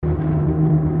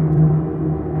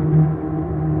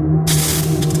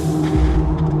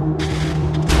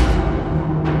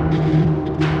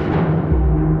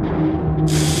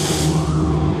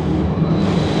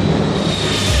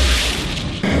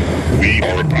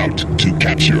about to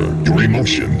capture your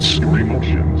emotions. Your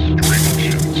emotions. Your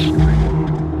emotions.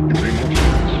 Your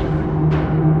emotions.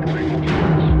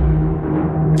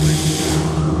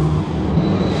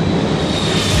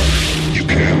 You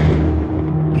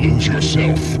can lose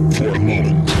yourself for a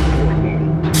moment.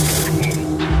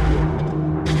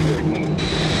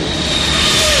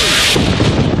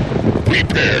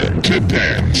 Prepare to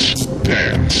dance,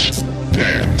 dance,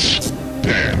 dance,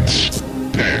 dance,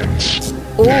 dance.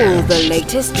 All the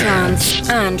latest trance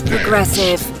and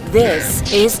progressive. This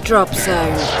is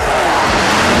DropZone.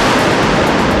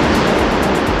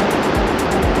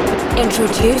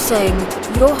 Introducing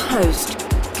your host,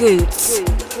 Goots.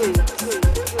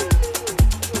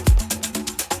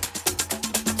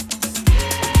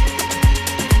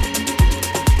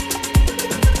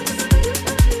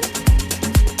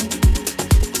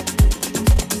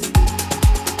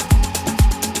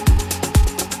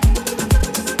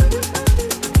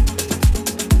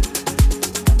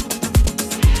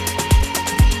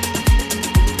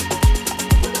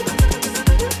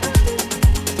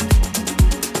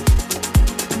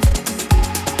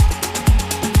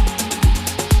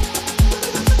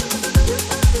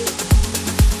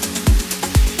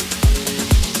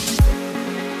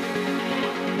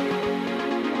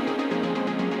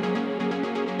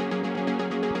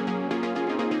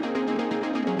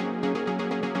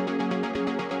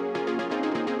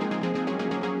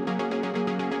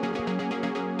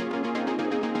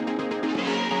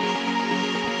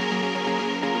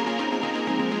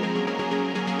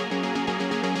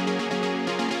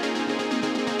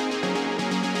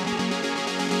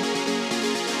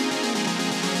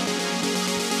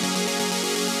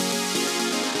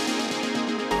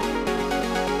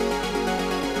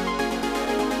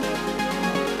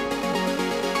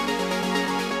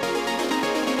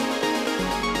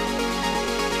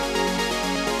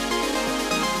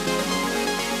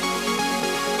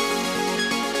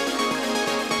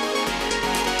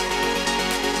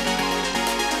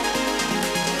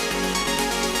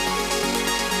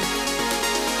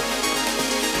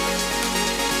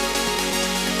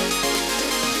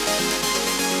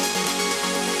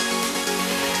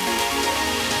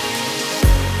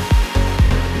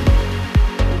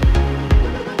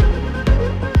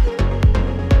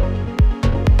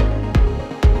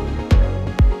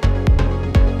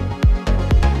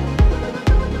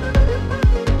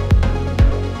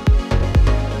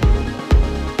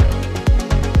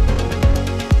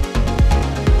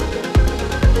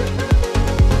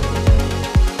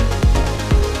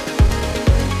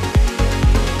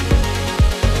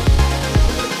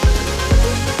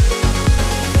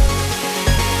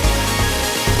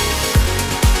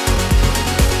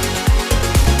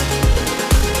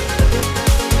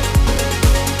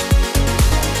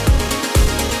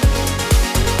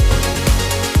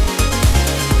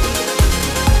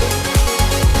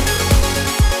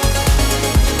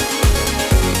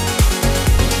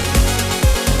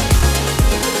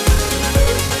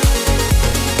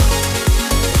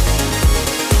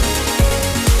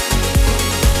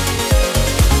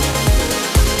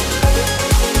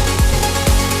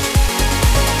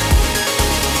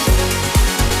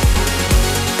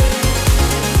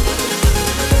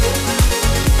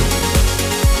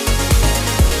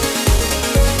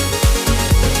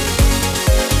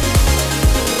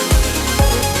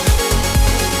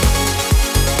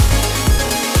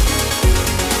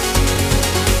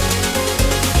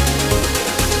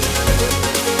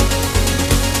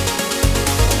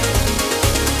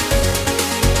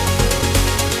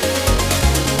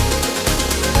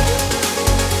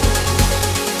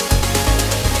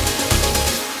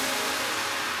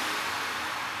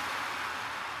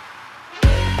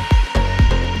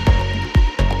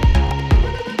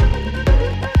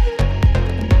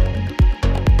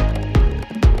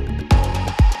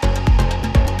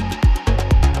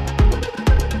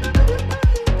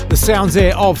 Sounds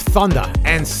there of Thunder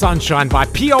and Sunshine by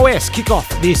POS kick off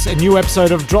this new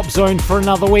episode of DropZone for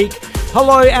another week.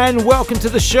 Hello and welcome to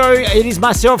the show. It is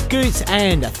myself, Goots,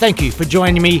 and thank you for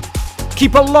joining me.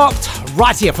 Keep it locked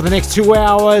right here for the next 2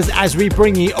 hours as we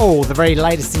bring you all the very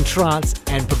latest in trance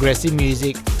and progressive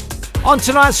music. On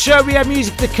tonight's show, we have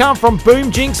music to come from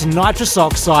Boom Jinx, Nitrous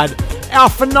Oxide,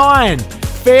 Alpha 9,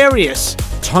 Farius,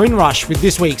 Tone Rush with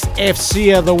this week's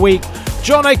FC of the Week,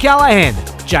 John O'Callaghan,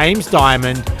 James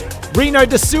Diamond, Reno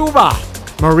Da Silva,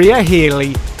 Maria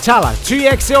Healy, Tala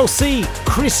 2XLC,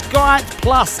 Chris Guyot,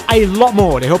 plus a lot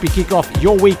more to help you kick off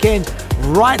your weekend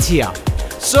right here.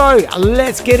 So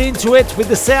let's get into it with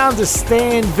the sounds of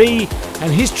Stan V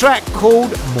and his track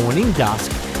called Morning Dusk.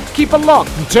 Keep it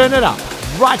locked and turn it up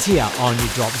right here on your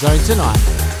DropZone tonight.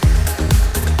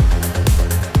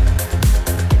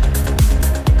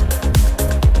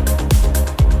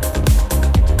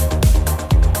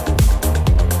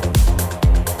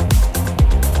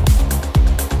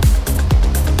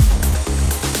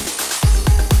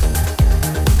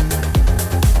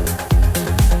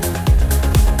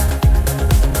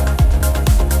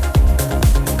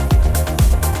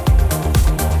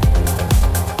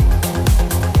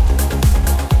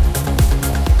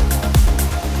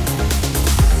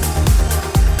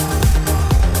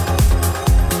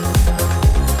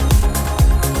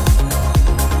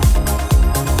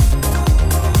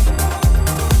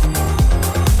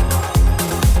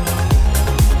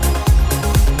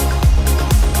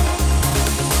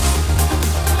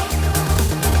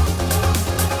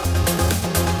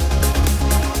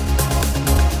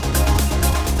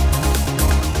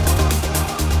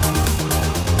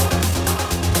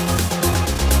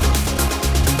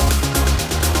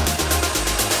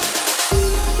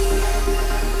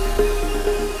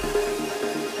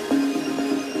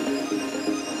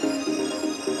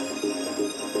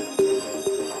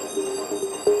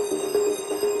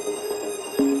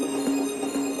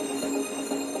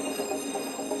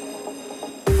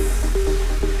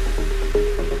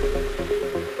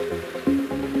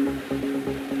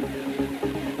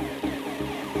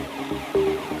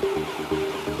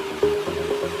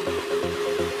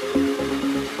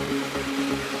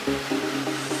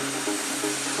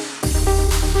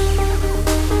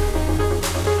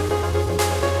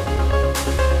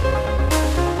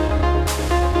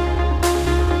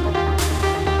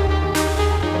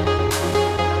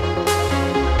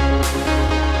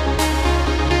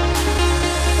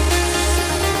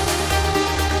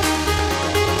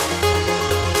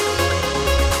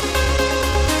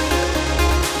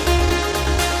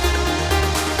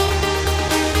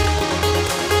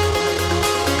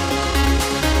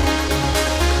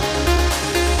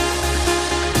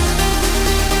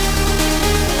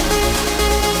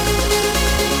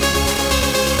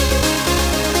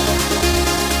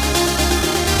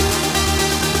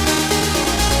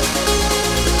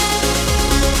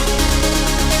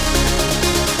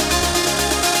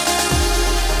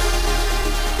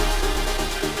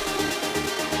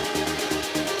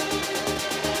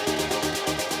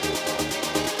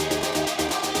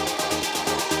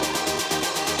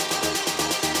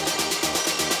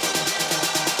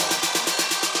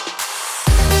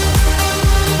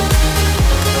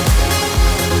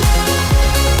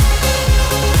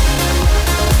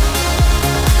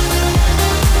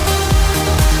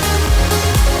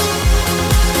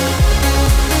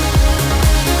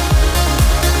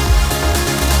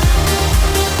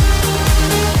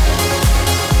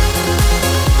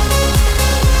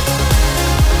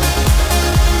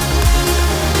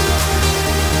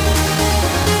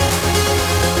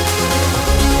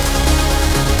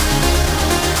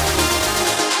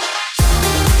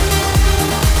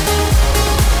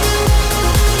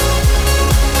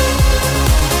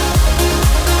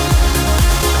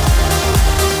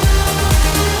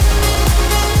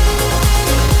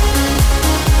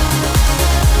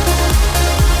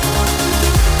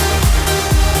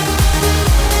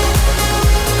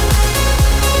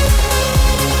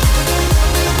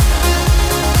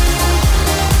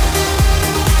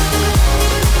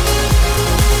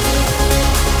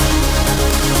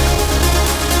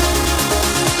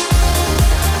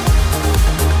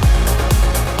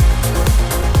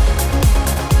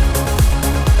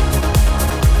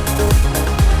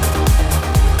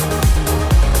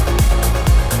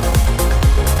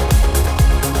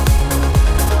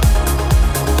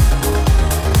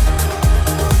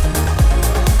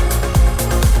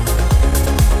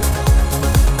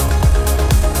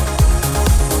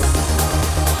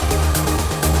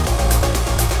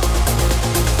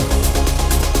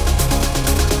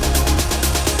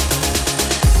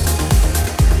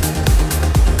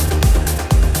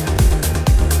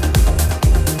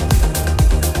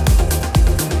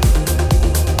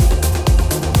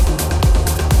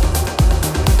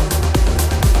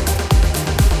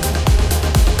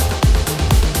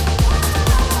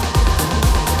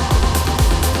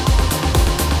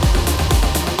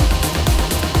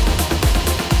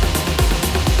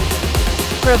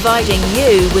 providing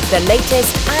you with the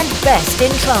latest and best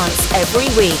in trance every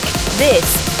week.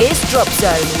 This is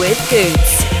DropZone with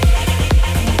Goots.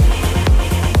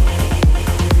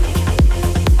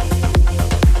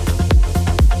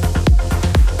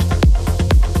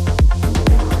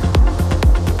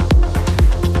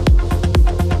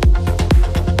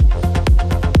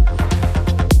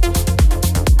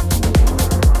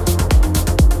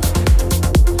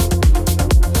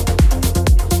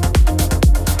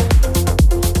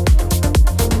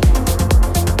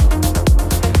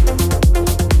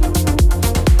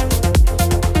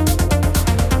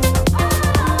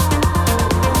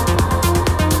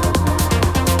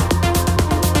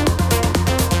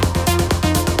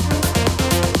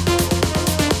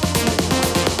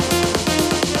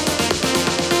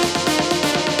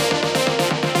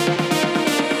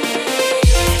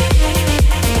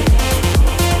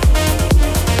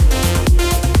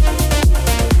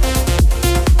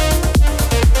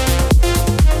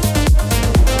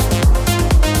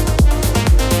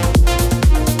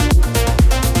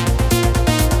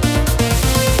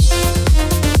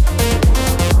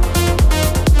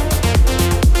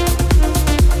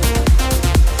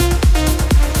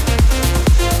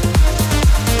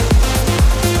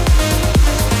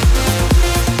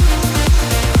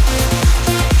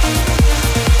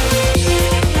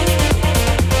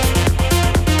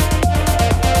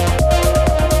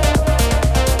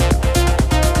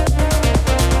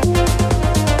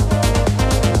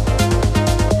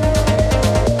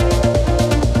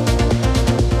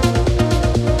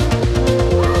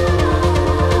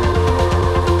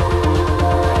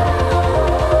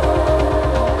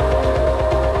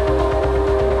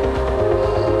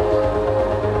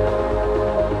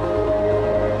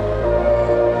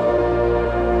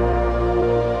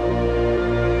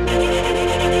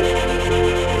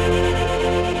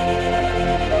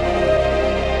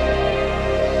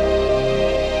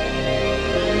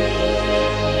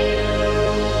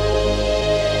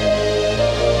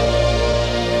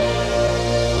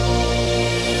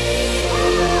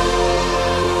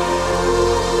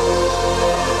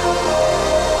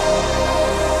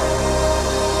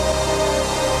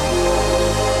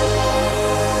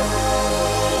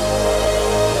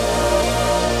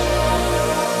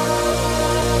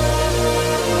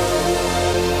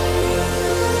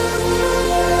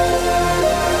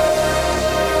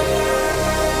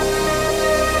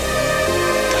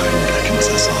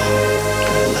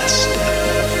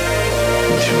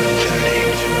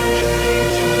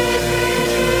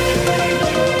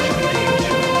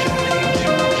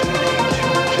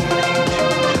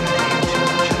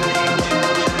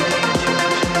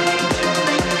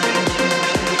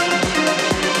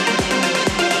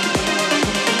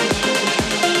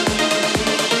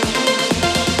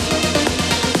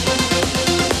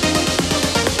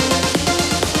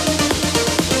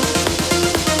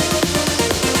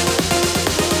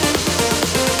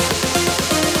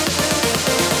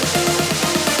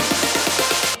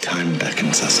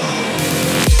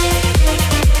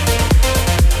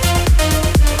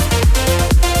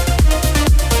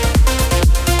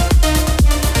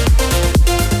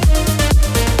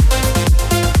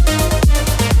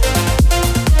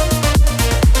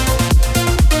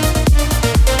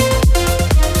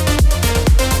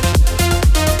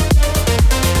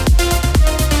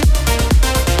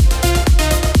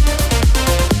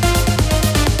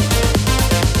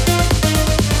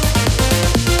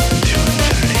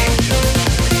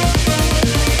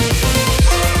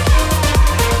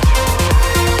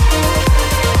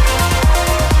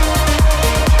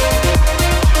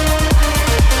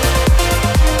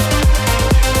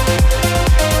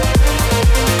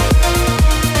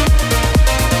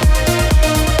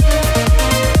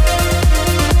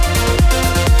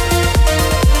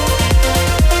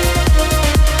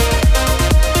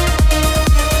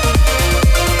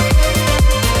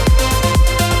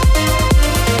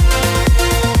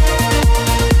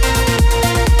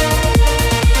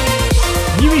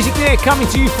 Coming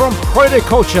to you from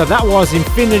Protoculture, that was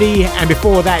Infinity, and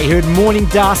before that you heard Morning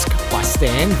Dusk by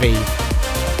Stan V.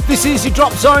 This is your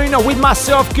Drop Zone with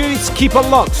myself, Goots. Keep it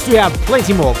locked, still have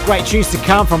plenty more great tunes to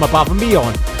come from above and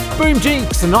beyond. Boom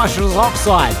Jinx, the Nitrous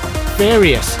Oxide,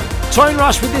 Various, Tone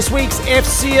Rush with this week's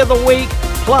FC of the Week,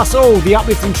 plus all the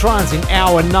uplifting trance in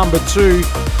hour number 2.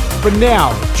 But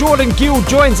now, Jordan Gill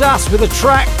joins us with a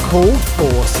track called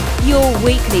Force. Your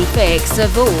weekly fix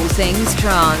of all things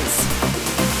trance.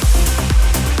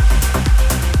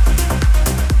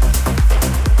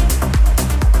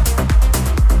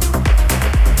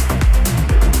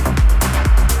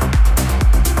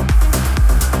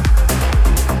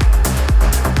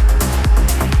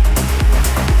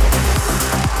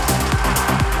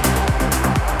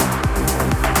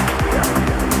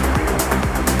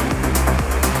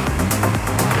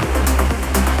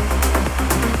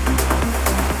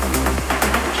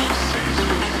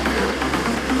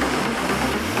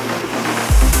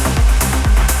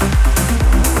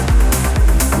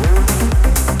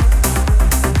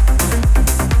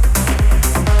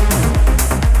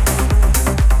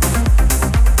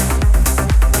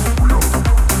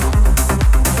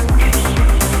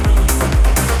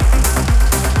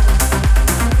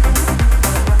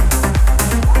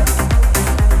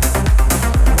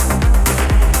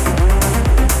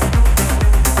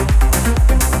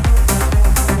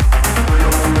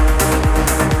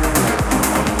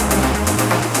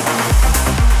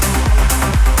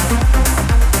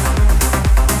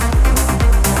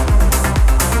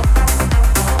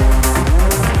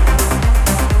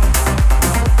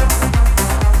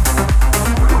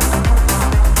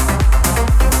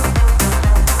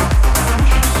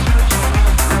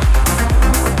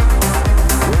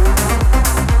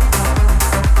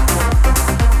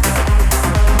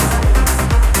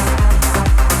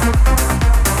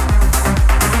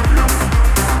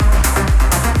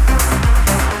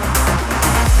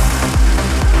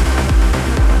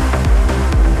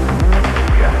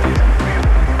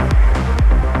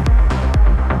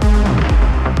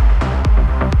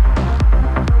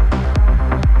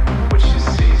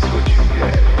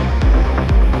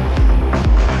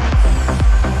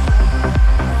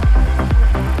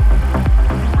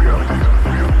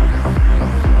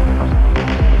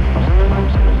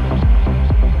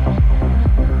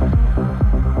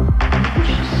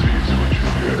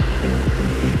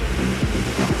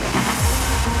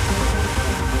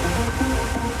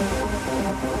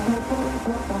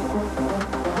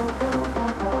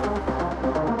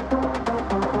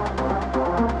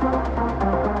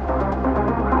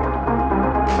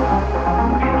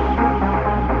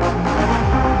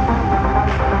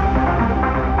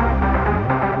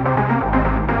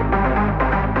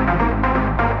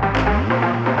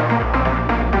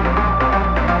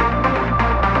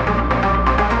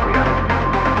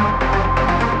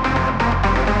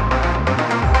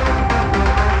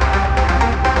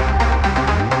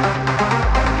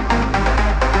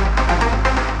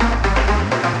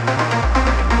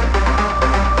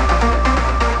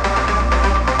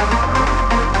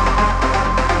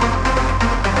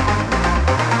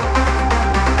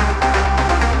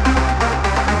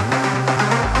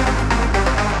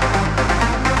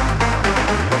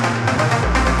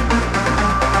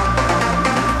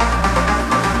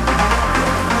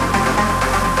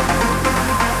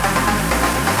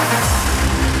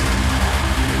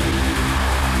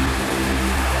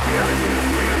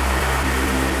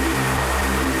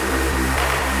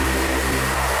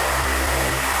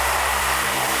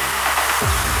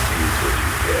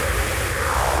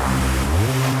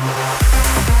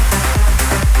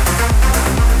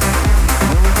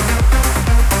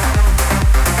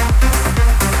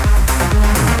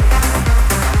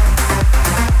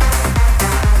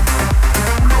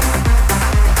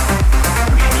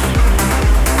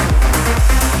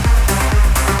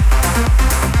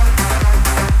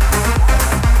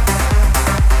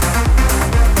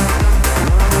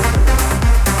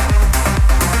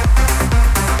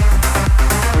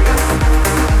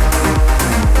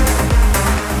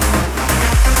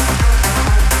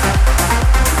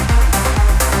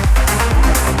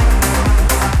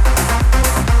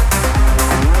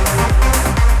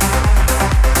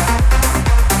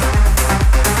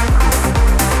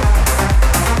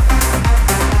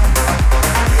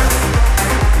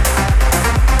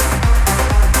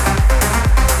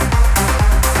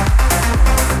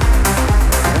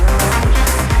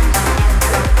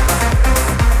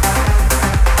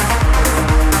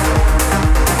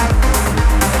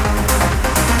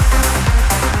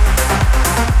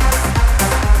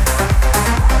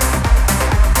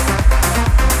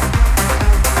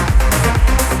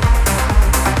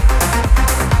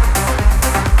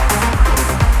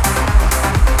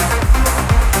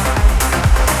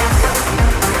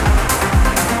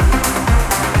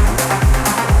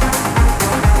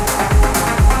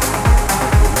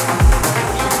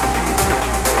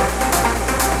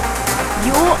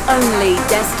 only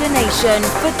destination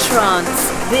for trance.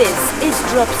 This is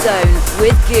DropZone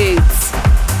with Goots.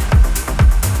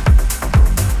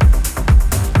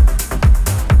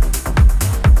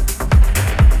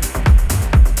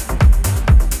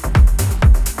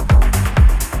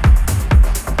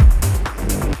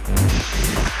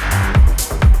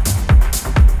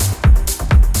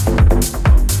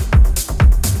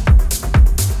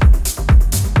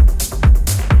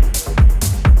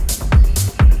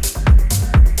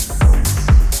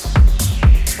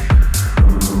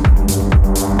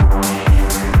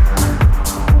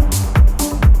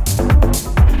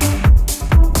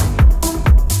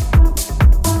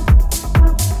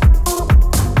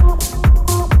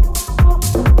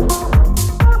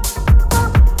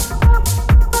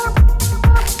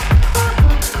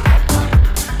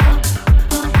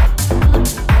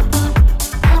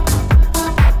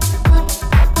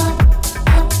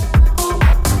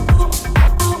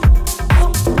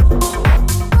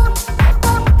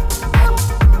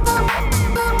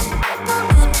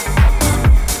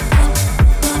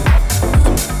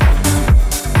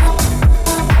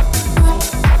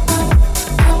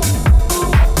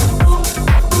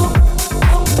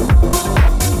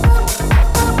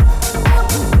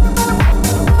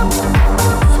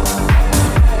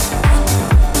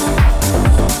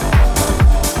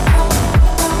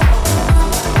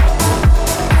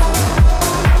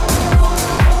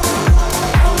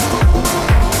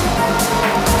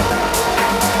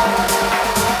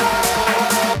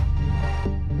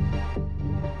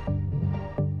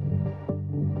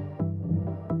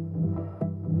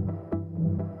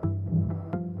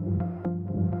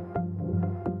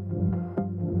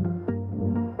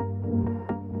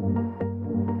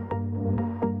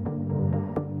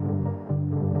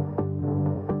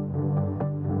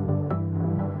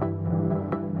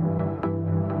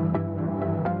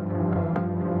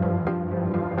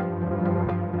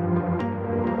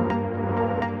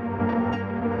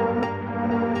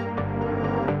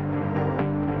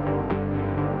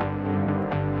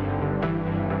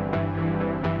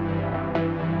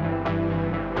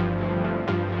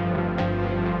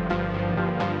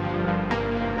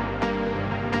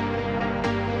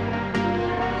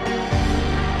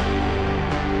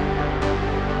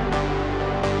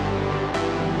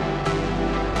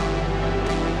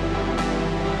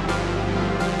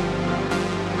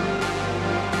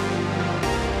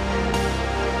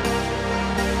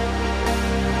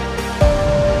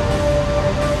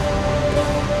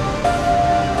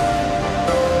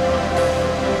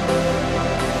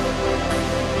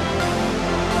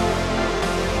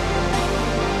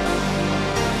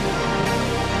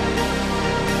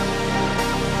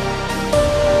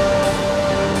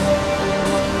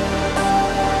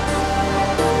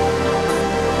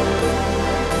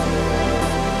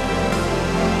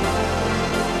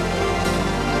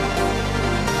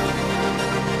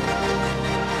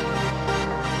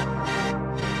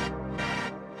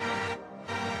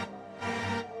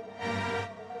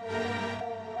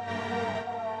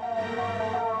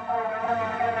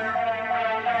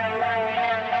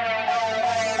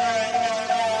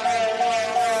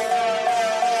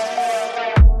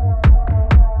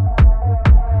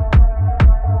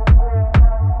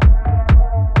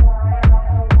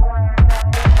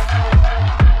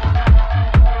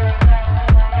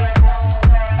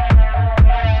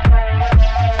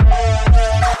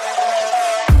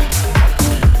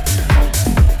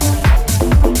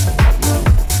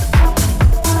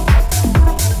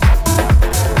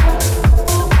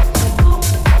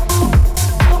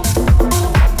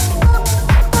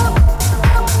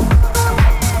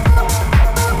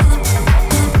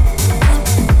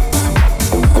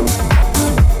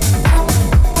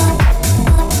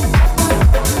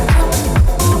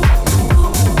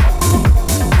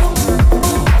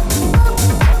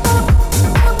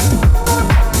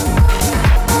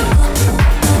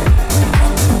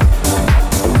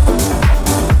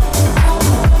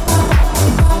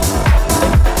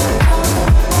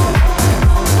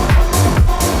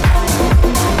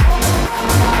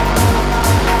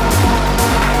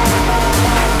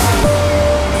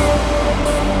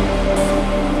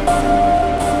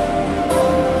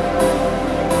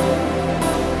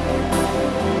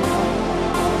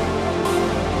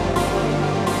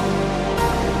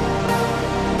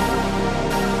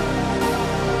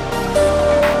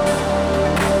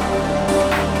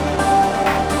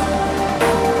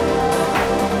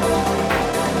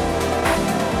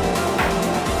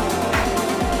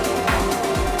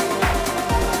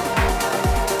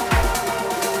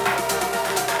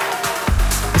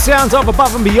 Sounds of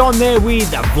Above and Beyond there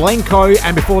with Blanco,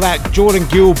 and before that Jordan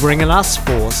Gill bringing us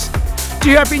Force. Do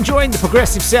you hope enjoying the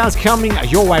progressive sounds coming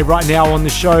your way right now on the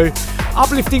show?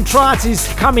 Uplifting Trance is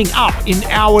coming up in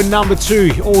hour number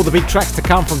 2. All the big tracks to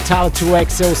come from Taylor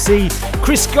 2XLC,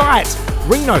 Chris Guyett,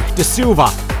 Reno De Silva,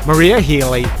 Maria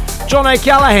Healy, John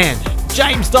O'Callaghan,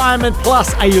 James Diamond,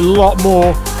 plus a lot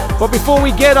more. But before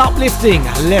we get uplifting,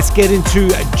 let's get into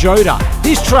Joda.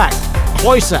 This track,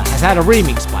 Closer, has had a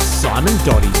remix by Simon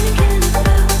Dottie.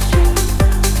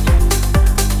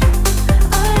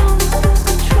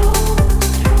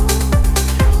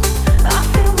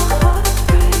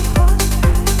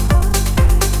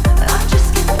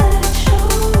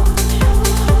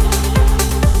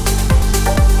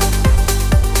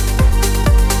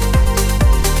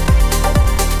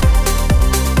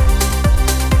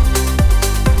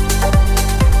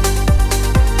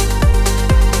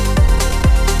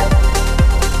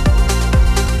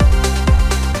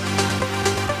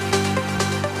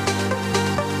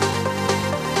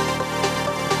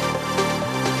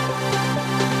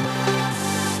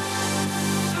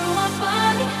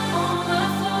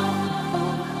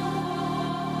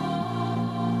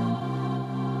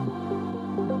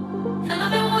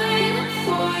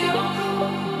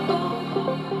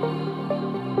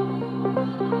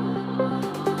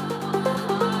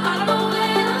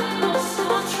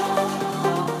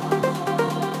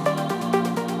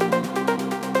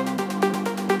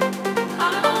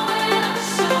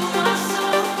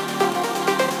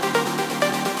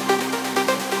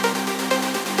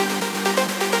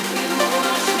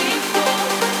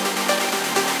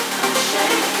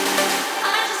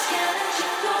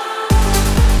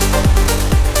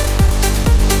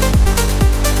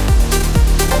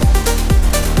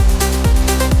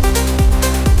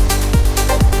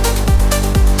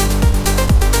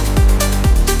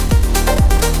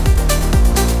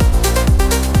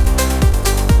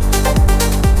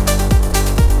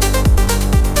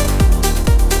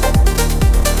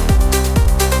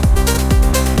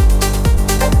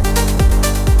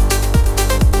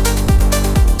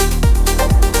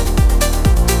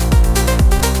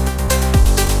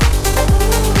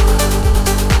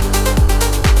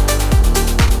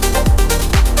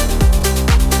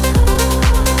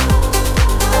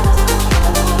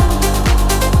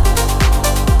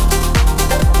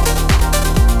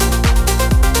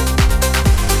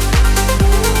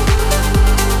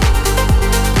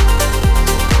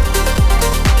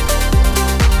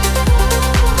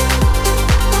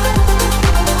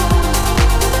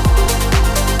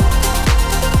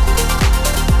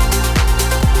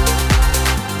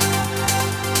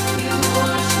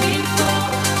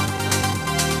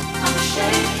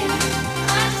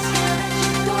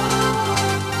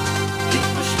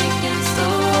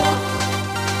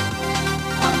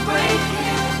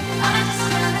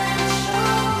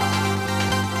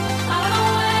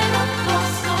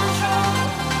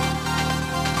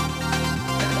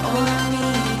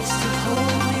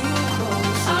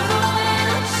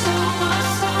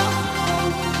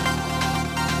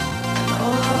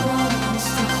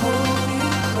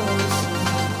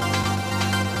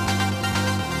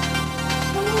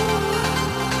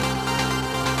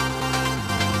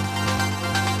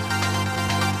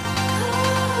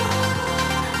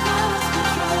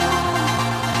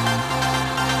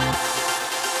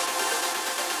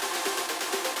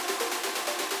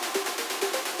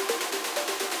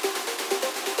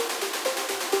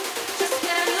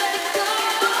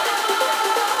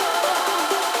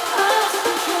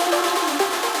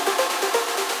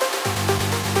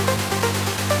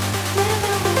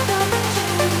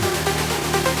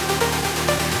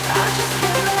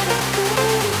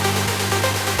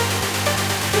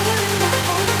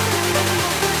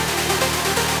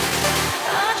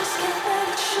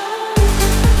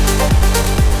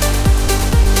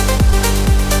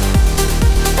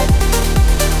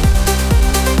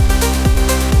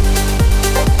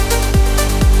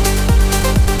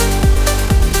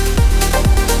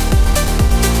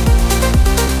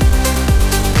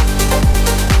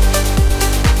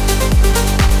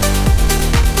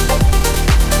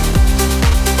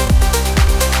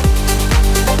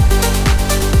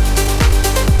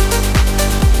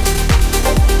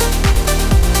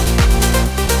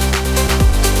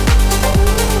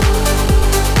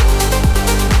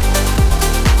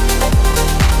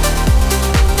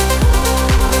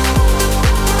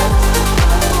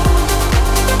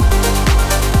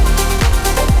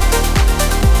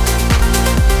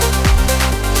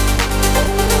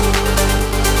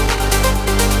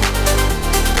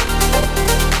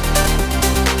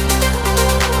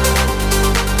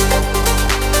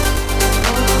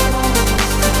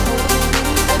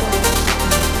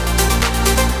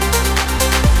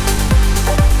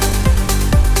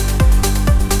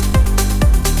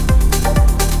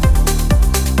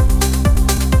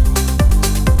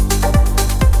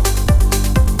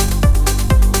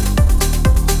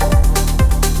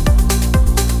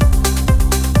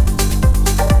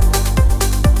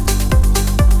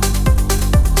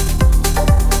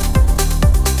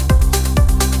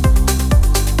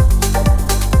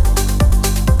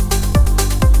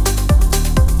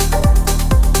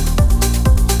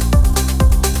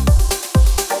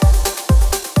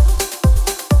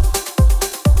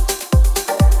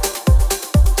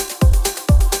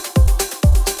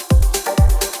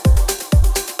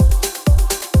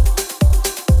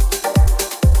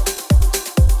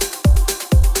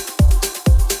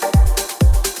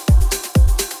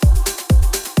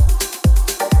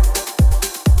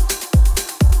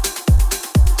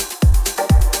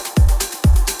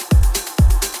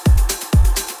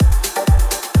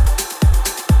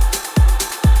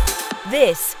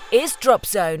 This is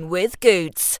DropZone with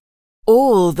Goots.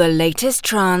 All the latest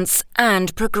trance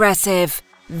and progressive.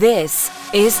 This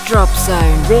is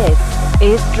DropZone. This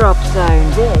is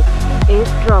DropZone. This is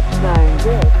DropZone.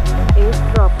 This is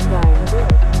DropZone.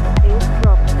 This is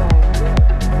DropZone.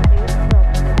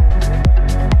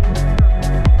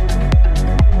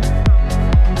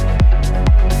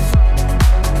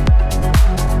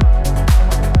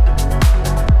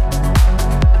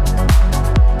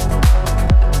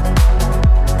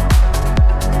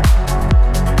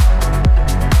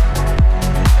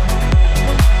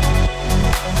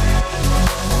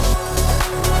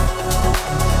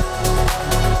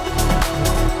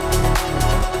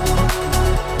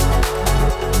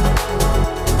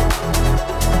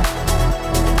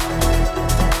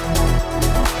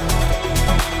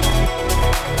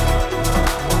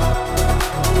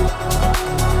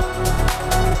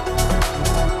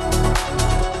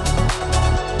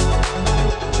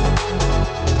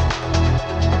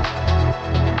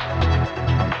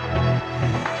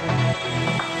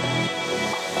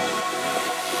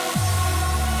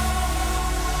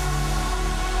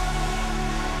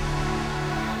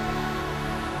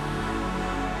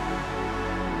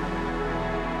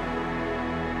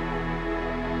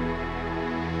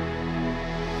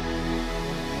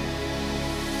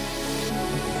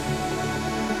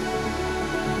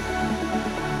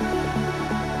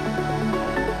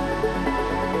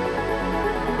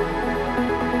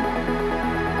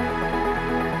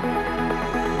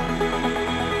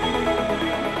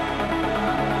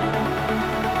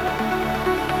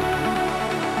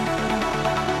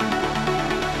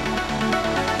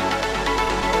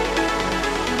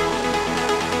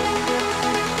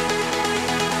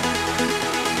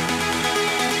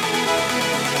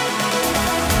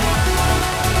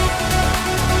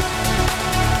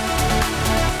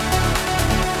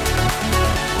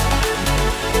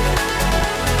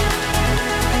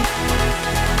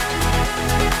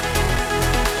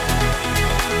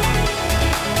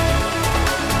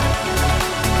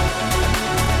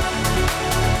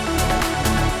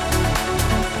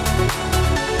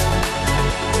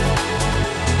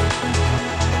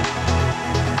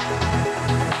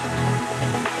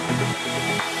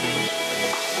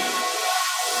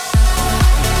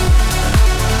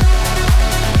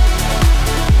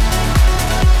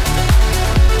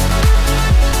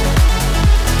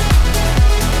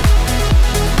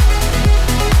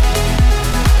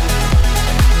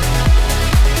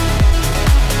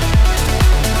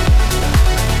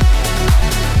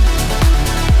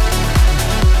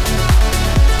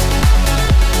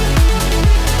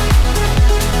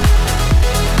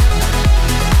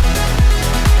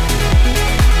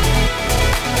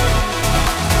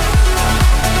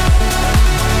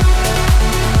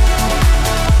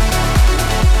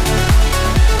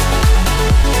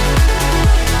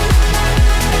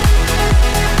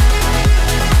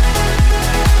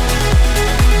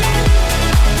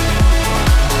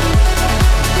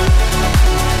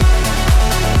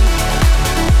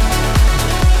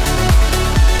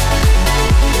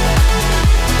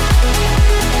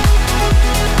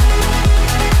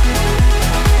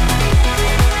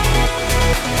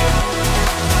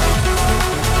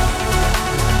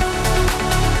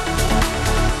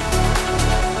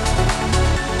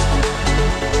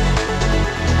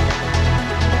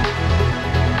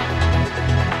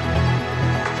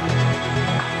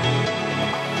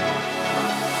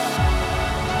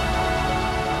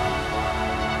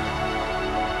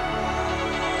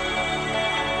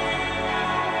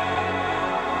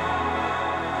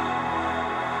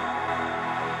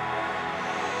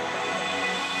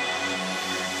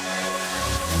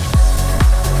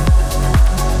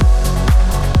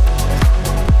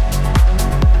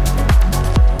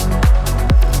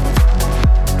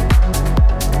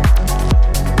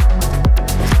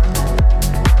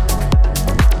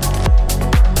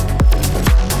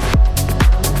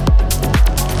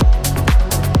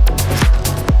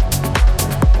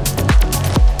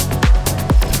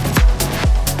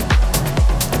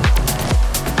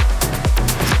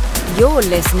 You're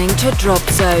listening to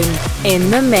DropZone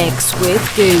in the mix with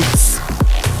Goots.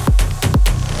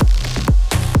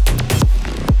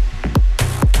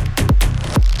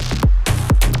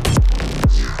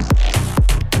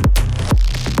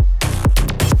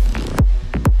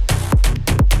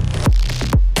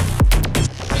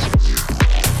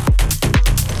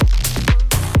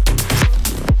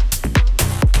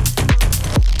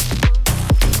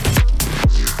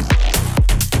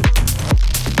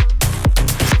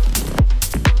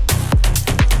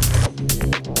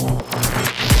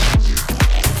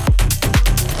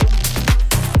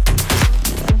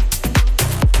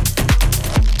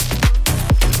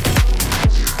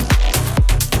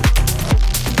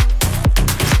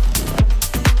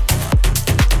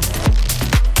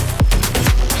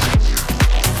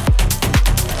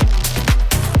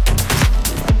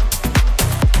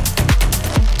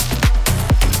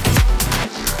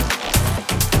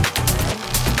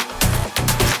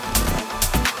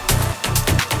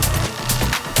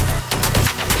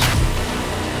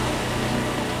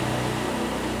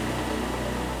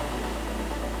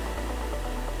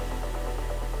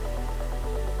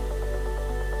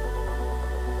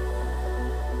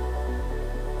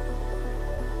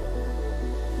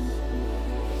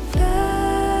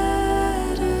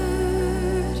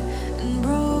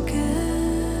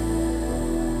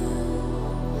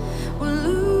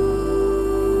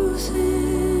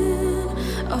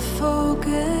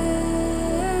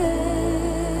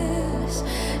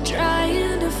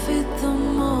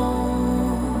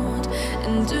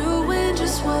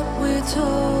 what we're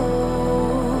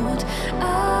told.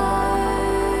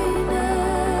 I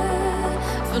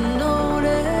never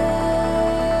noticed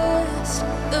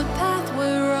the path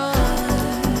we're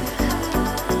on,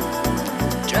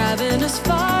 driving us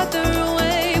farther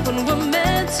away when we're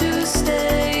meant to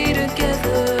stay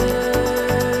together,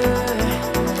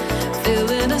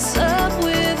 filling us up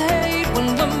with hate when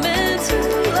we're meant to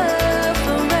love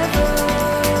forever.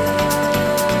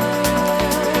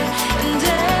 And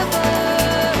ever,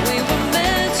 we were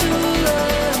meant to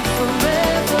love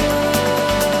forever.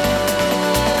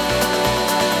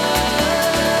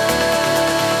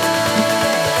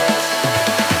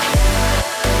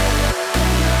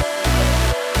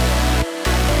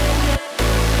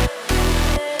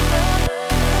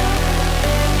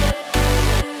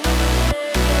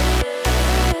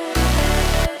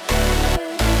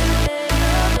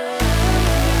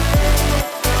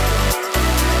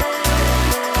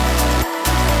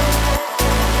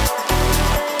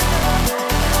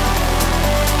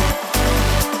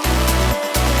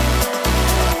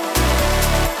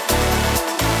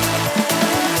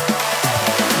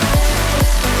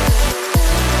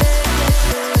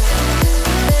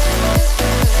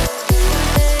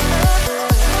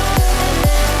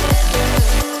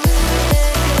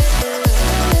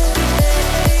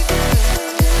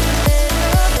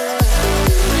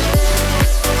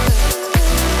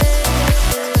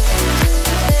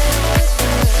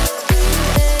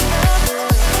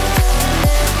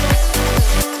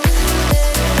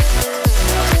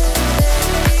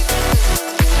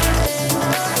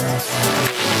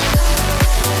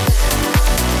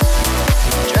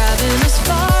 Driving us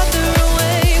farther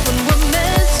away when we're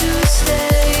meant to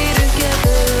stay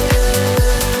together,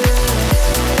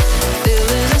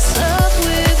 filling us up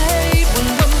with hate when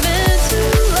we're meant to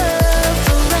love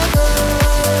forever.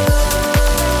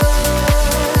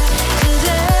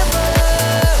 And ever,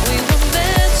 we were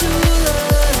meant to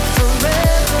love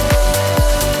forever.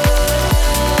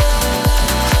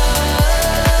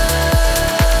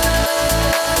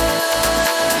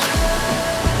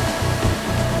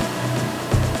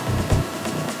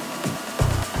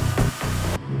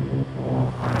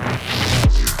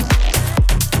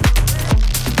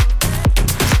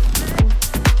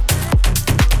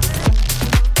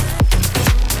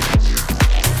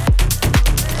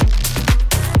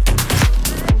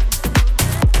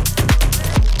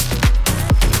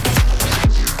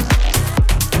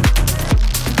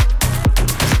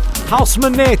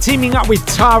 Houseman there teaming up with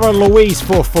Tara Louise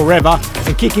for Forever,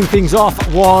 and kicking things off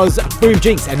was Boom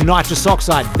Jinx and Nitrous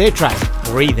Oxide, their track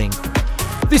Breathing.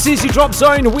 This is your Drop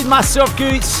Zone with myself,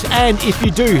 Goots, and if you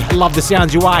do love the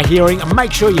sounds you are hearing,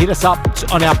 make sure you hit us up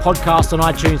on our podcast on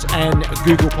iTunes and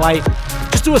Google Play.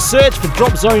 Just do a search for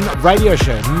Drop Zone Radio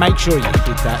Show. Make sure you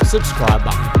hit that subscribe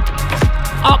button.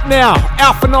 Up now,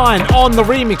 Alpha 9 on the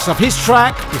remix of his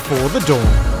track Before the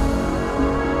Dawn.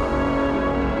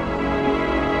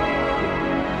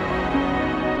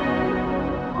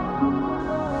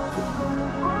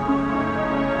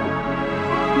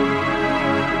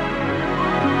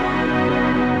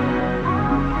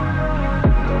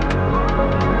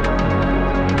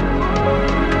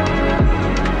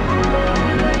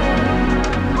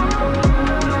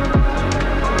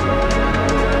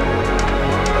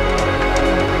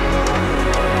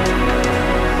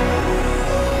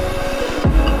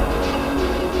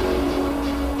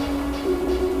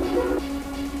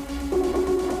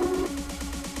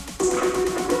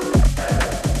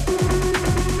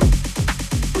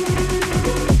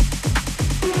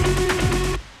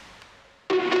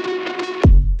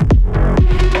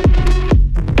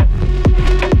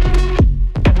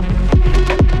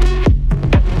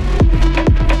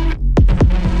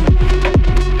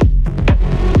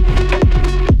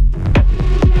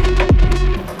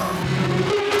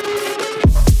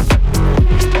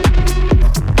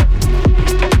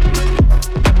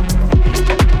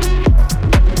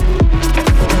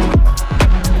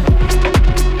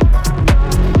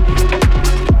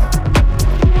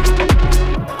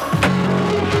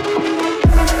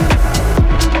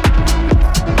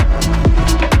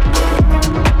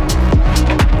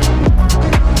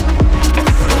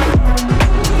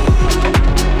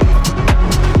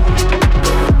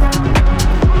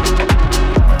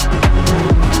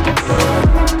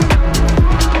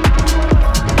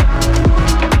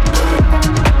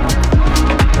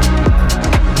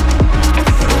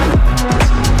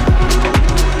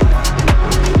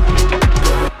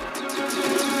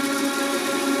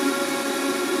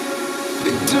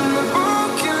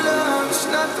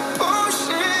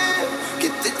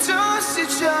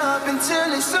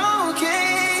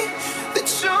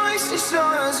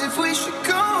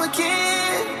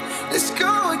 let's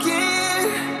go again.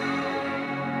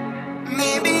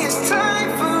 Maybe it's time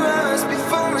for us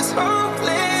before it's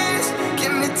hopeless.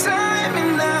 Give me time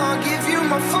and I'll give you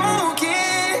my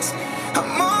focus.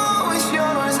 I'm always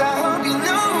yours, I hope you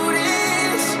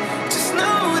notice. Just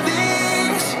know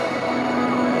this.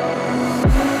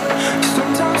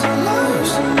 Sometimes I love,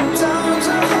 sometimes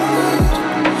I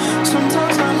hate.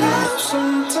 Sometimes I laugh,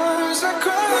 sometimes I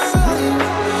cry.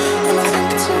 And I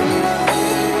think it's only right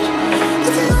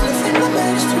that the only thing that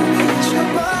matters to me is your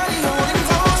body holding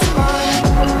close to mine.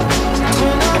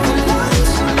 Turn out the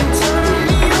lights and turn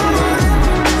me on.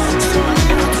 So a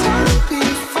little time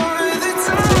before the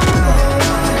time.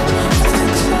 I think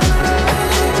it's alright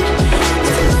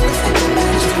that the only thing that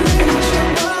matters to me is your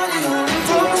body holding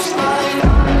close to mine.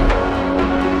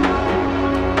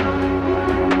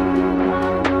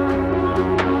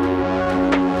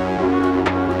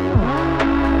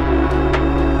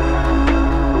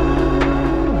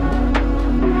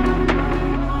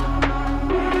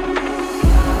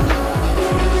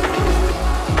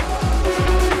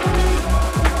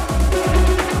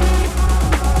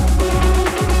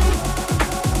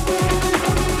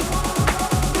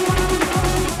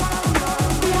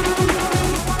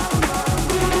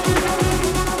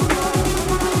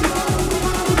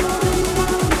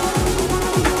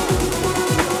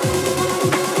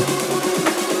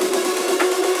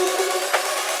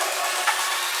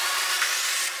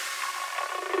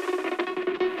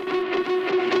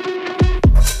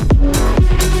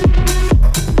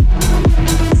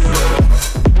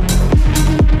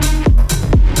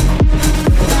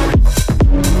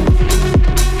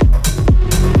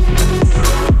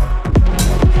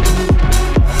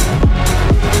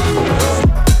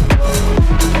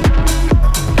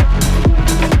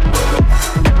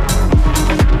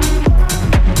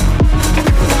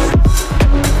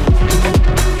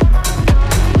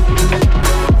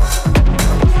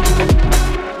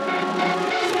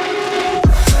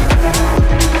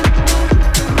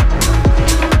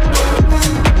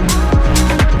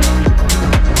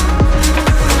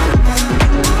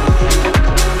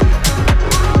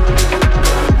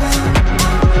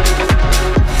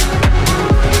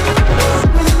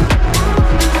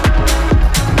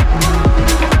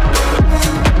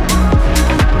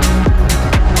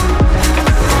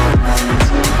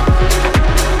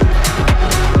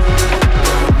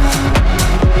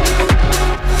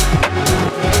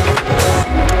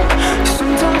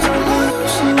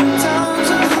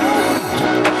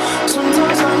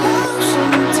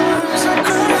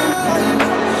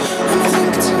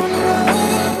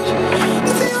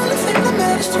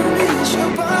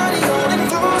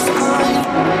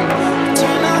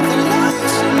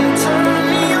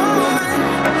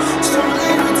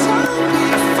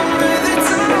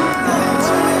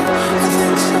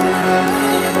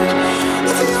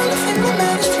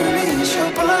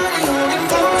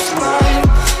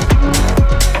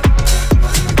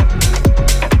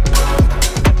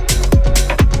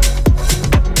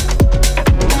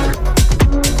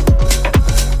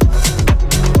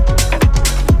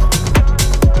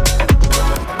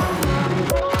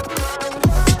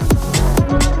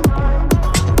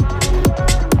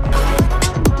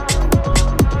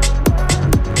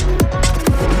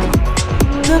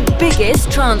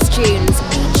 biggest trance tunes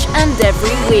each and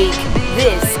every week.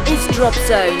 This is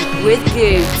DropZone with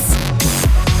Goots.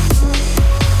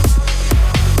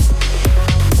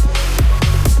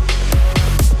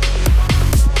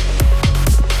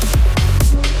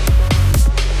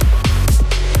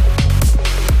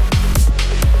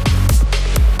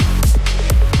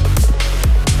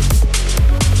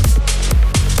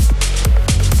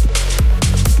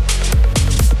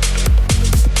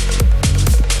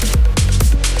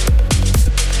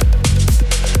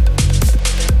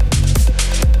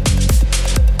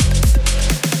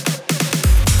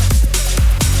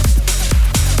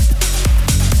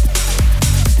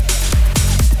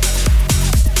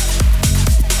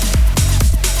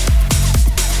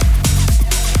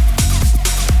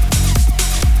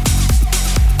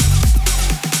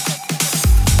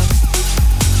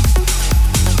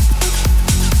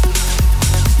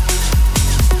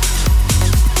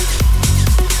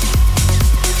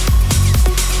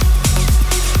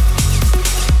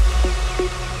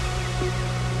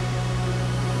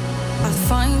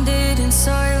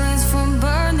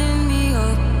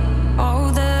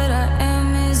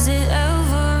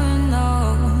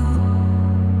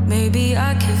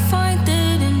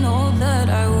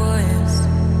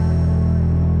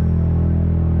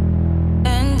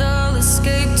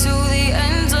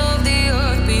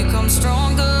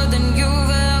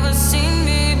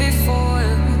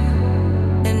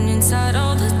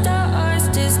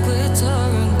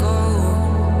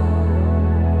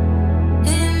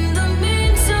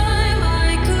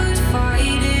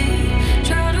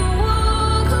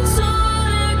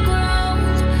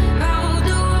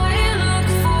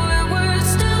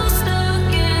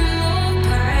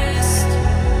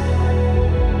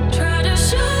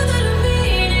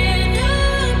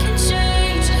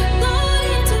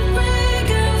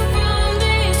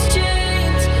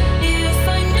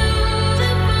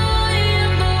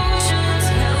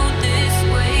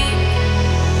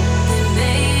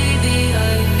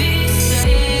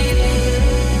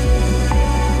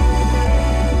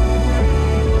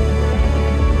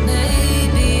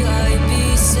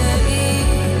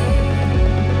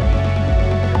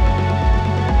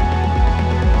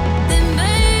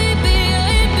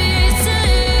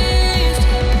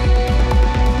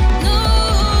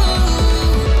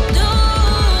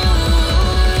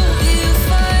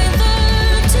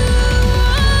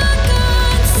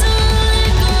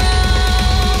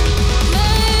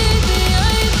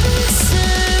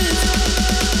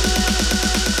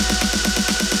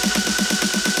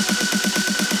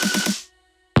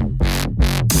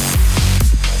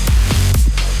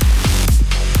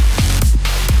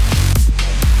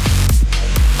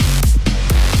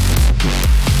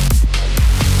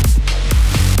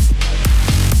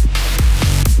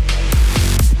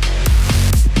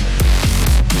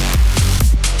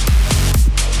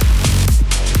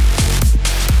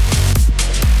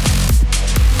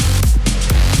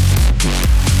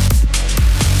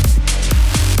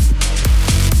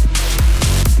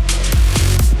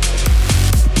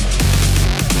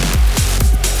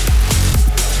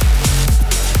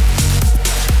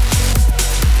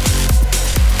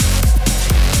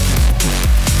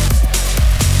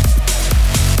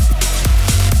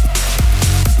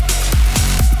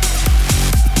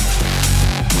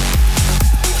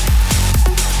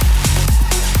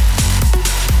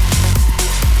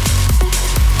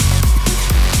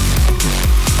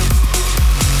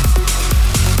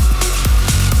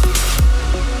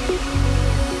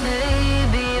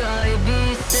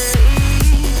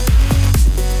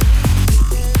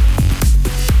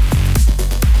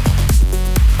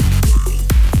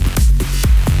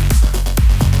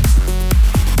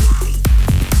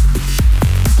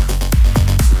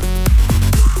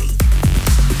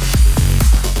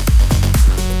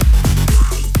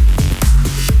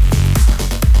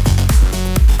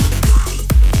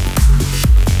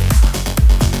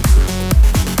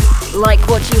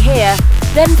 what you hear?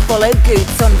 Then follow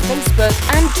Goots on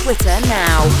Facebook and Twitter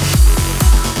now.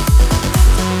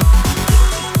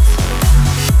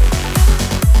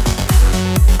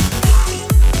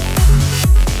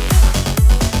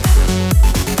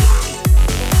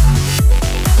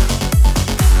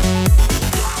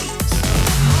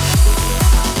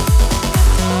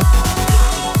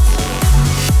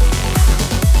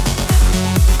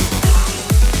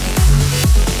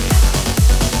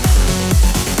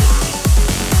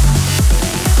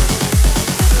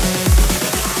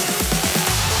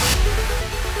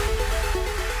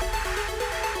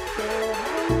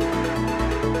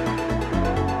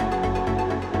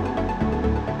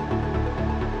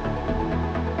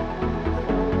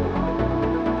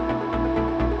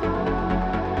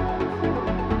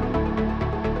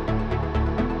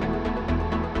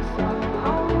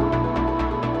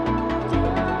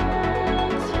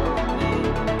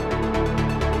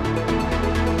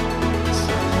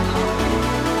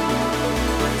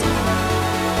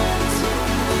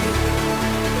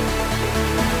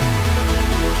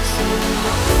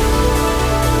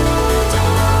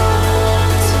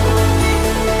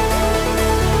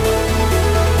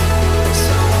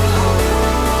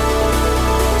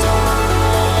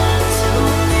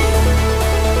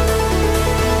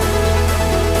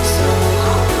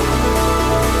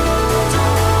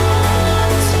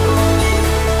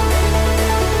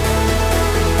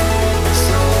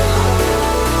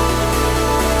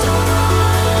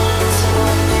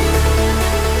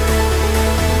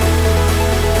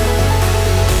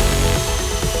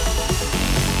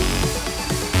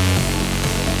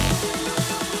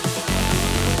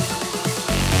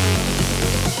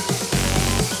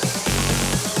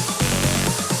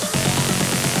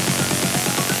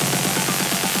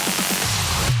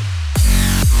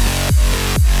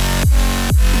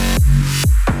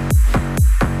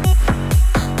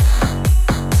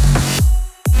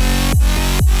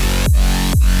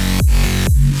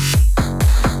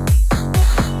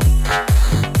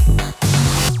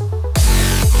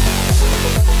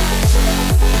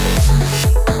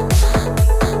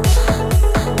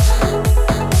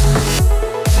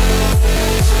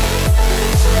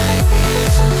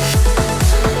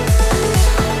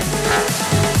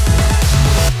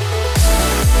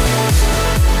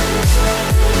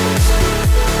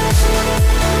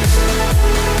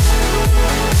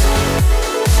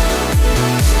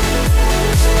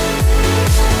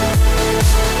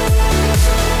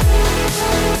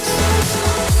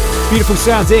 Beautiful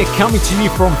sounds there coming to you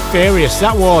from Farius.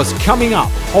 That was Coming Up,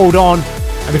 Hold On.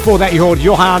 And before that you heard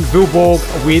Johan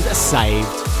Vilborg with Saved.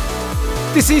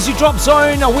 This is your Drop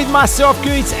Zone with myself,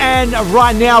 Goots, and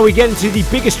right now we get into the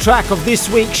biggest track of this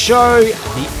week's show,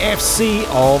 the FC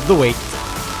of the Week.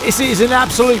 This is an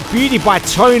absolute beauty by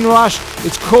Tone Rush.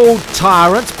 It's called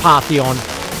Tyrant's Pantheon.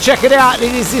 Check it out,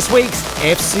 it is this week's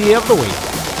FC of the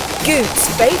Week. Goots'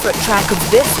 favourite track of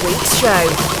this week's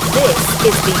show. This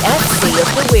is the FC of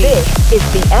the Week. This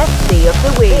is the FC of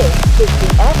the Week. This is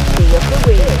the FC of the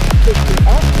Week. This is the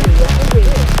FC of the Week.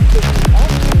 This is the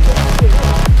FC of the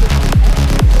Week.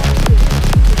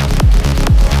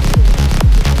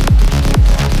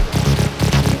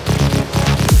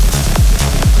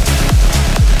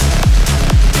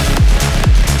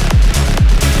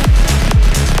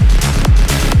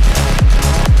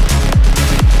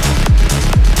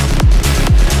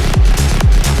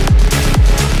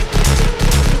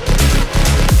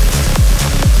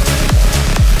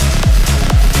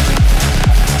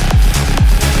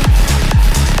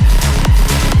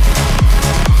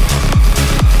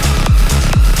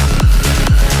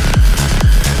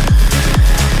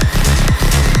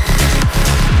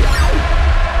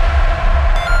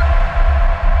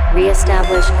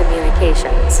 Re-establish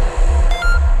communications.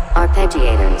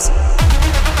 Arpeggiators.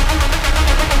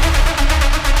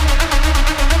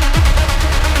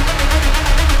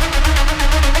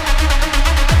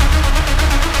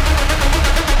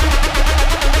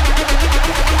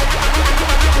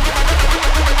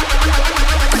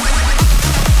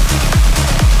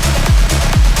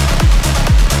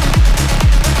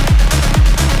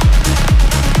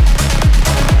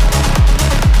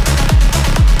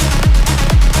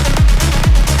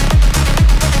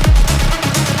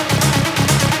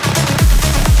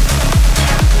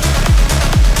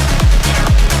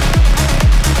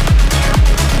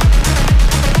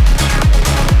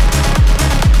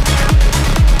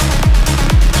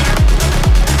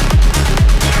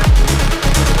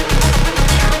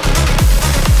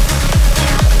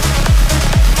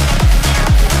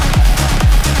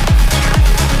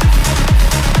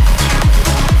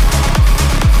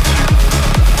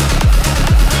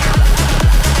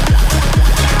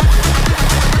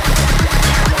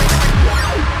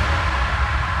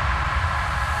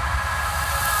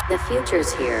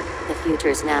 future's here, the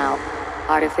future's now.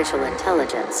 Artificial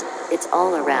intelligence, it's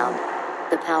all around.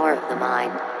 The power of the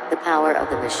mind, the power of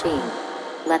the machine.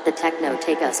 Let the techno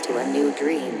take us to a new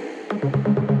dream.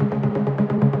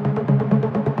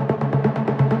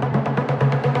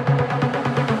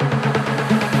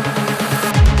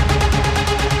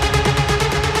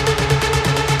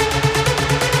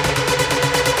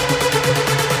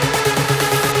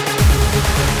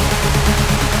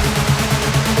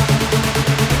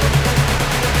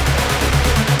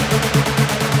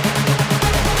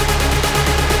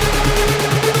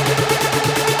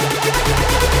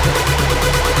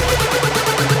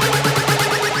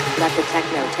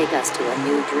 Take us to a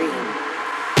new dream.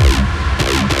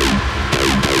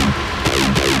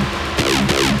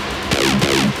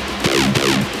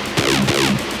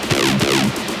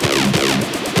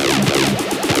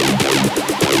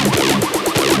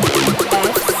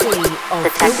 The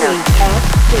techno.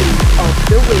 FC of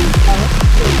the week.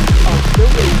 FC of the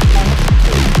week. FC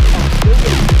of the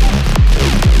week.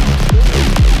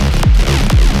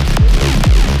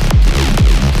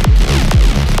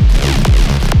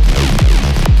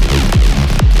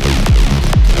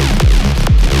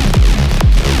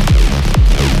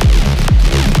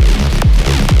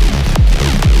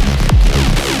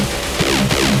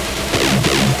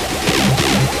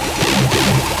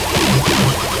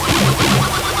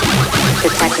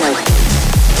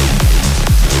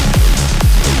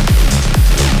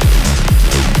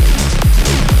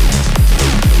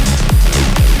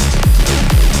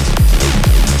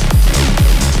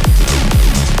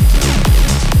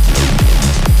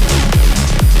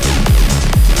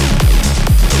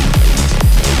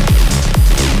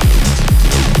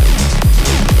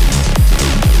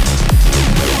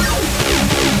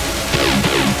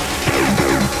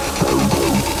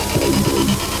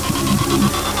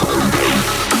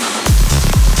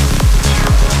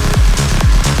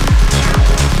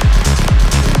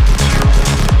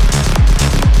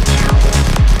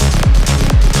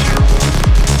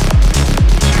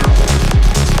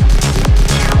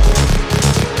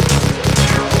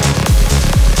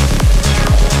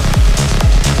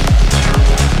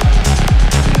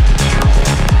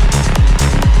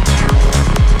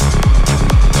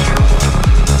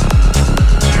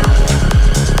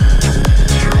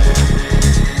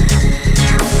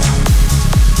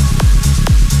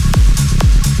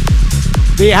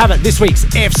 There you have it, this week's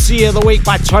FC of the Week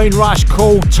by Tone Rush,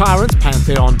 called Tyrants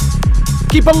Pantheon.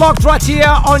 Keep it locked right here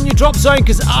on your Drop Zone,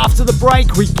 because after the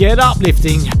break we get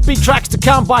uplifting. Big tracks to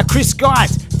come by Chris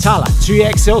Skite, Tala,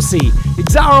 2XLC,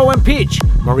 Exaro and Pitch,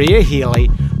 Maria Healy,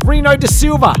 Reno De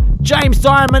Silva, James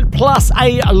Diamond, plus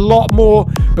a lot more.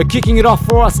 But kicking it off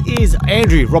for us is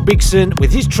Andrew Robinson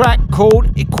with his track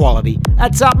called Equality.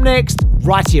 That's up next,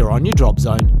 right here on your Drop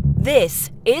Zone. This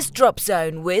is Drop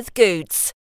Zone with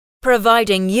Goots,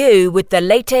 providing you with the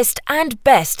latest and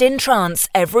best in trance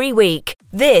every week.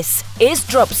 This is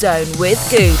Drop Zone with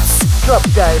Goots. Drop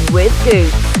Zone with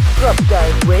Goots. Drop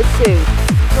Zone with Goots.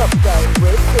 Drop Zone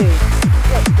with Goots.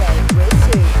 Drop Zone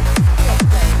with Goots.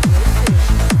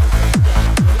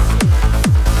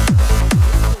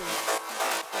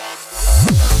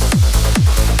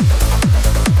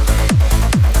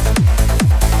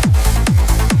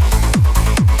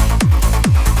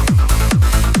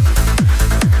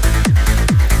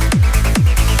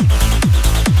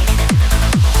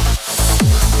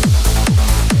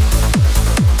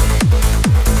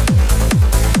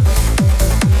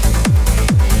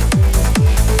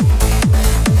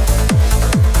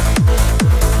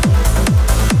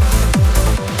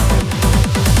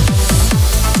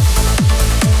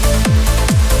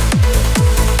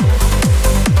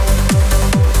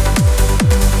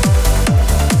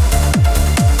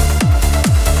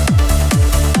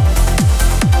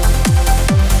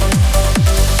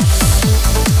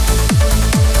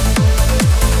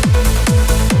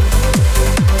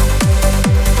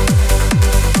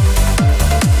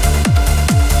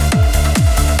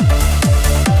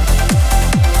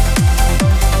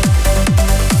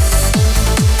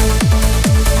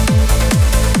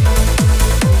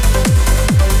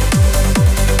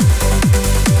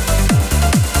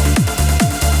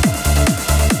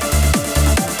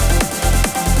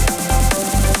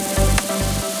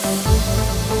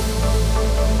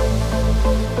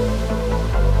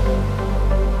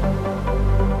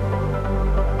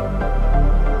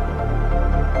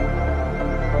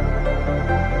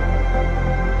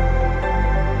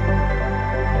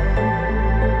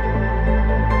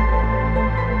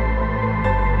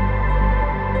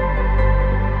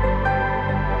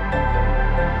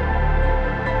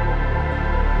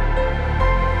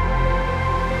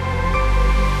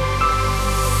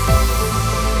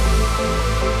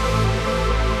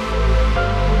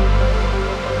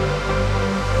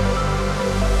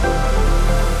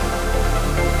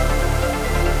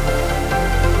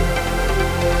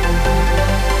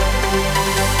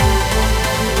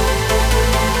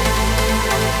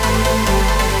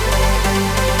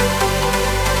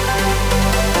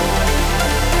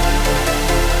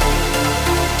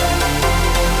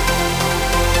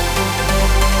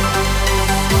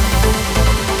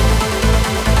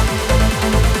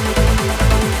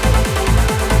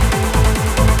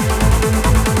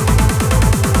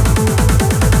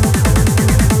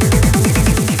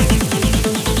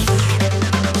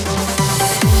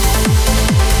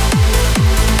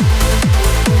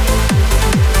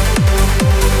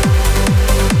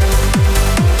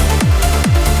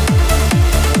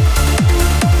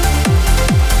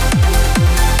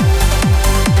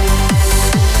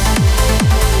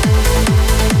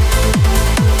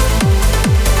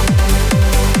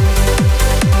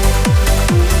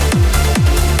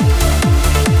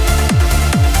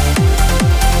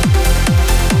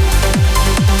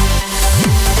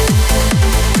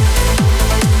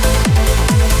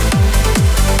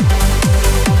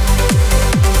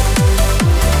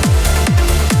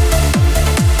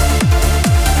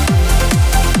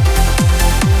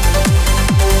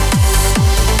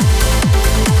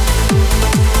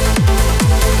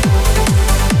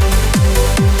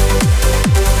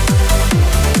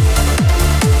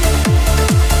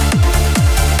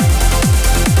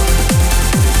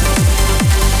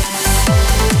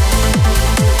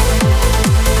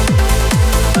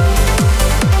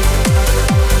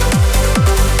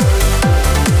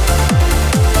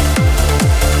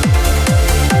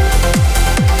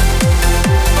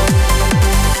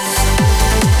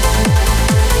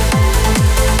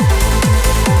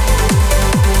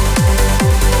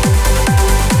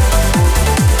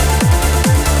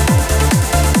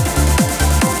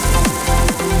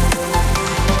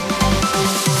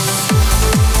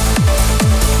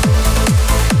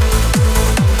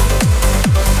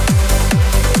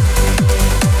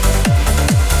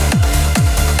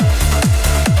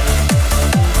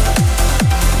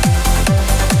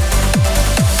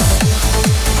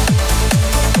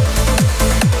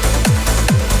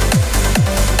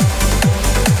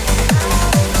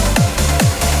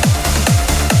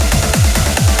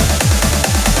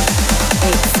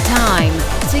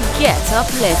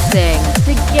 uplifting,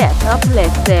 to get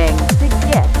uplifting, to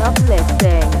get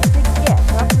uplifting, to get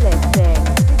uplifting,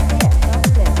 to get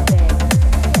uplifting.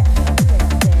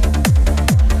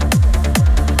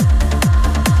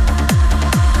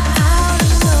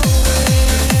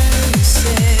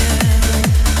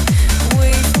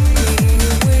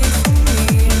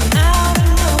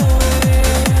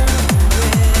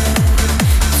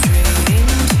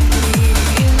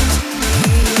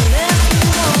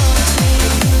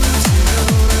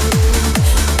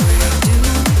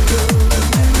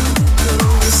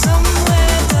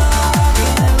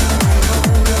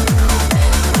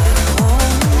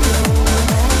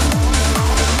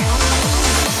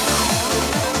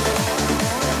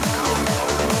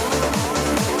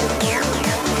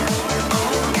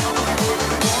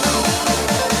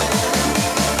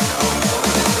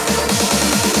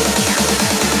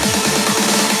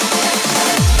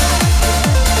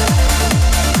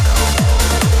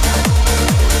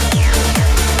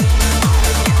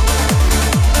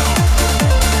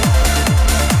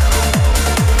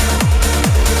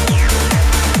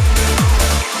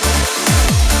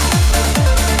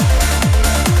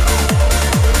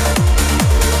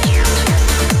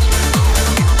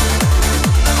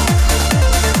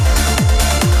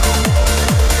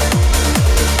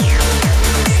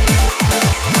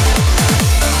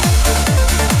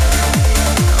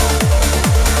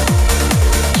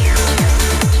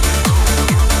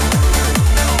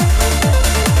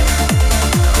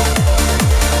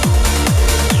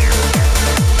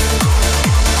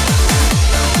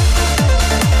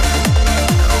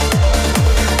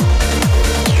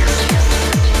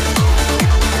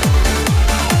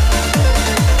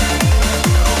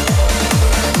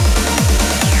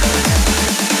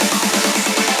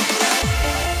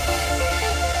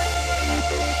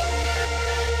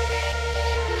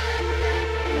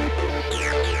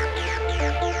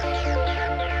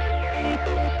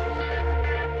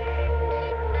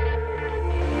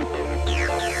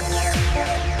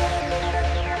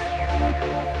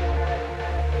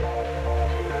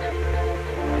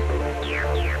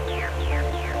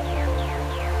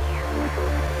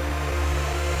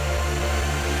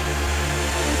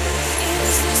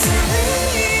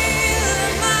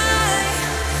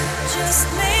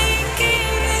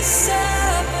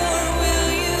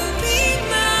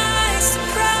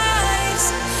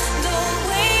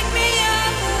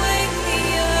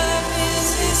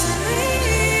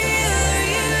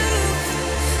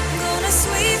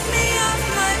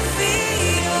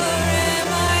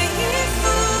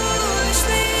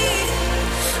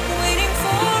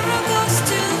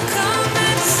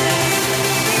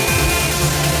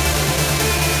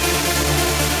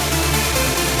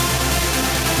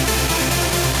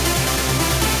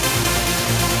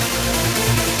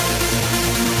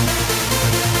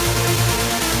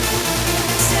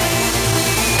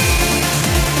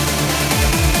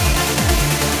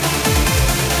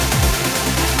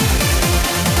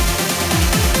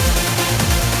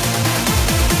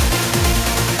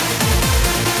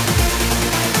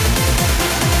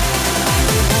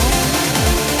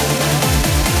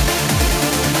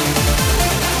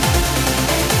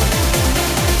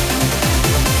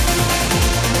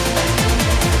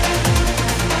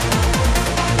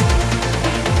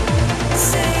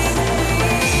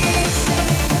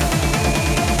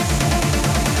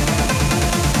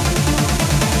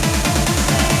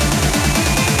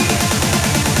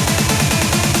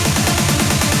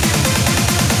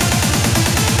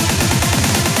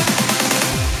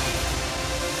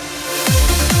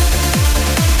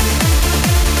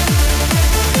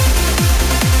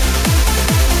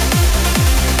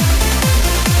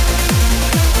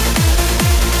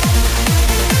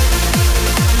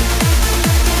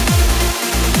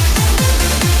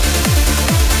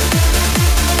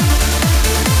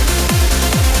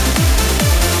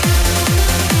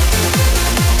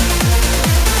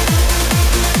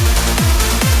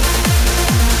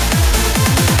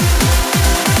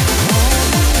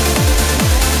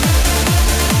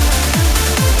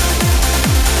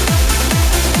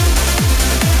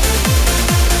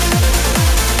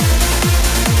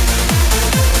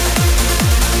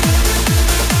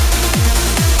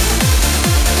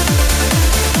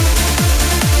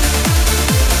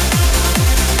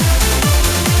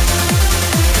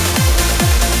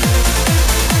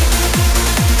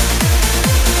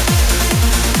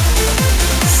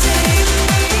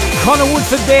 Connor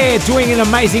Woodford there doing an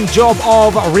amazing job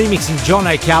of remixing John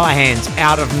O'Callaghan's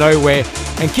Out of Nowhere.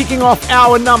 And kicking off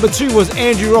hour number 2 was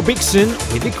Andrew Robickson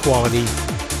with Equality.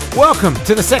 Welcome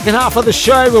to the second half of the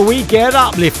show where we get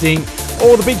uplifting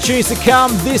All the big tunes to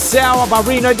come this hour by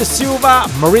Reno Da Silva,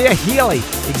 Maria Healy,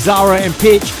 Exara and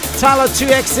Pitch, Tyler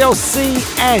 2XLC,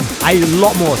 and a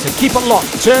lot more. So keep it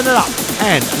locked, turn it up,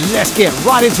 and let's get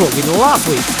right into it with last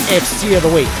week's FC of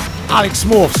the Week, Alex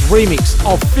Morph's remix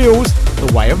of Phil's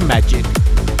The Way of Magic.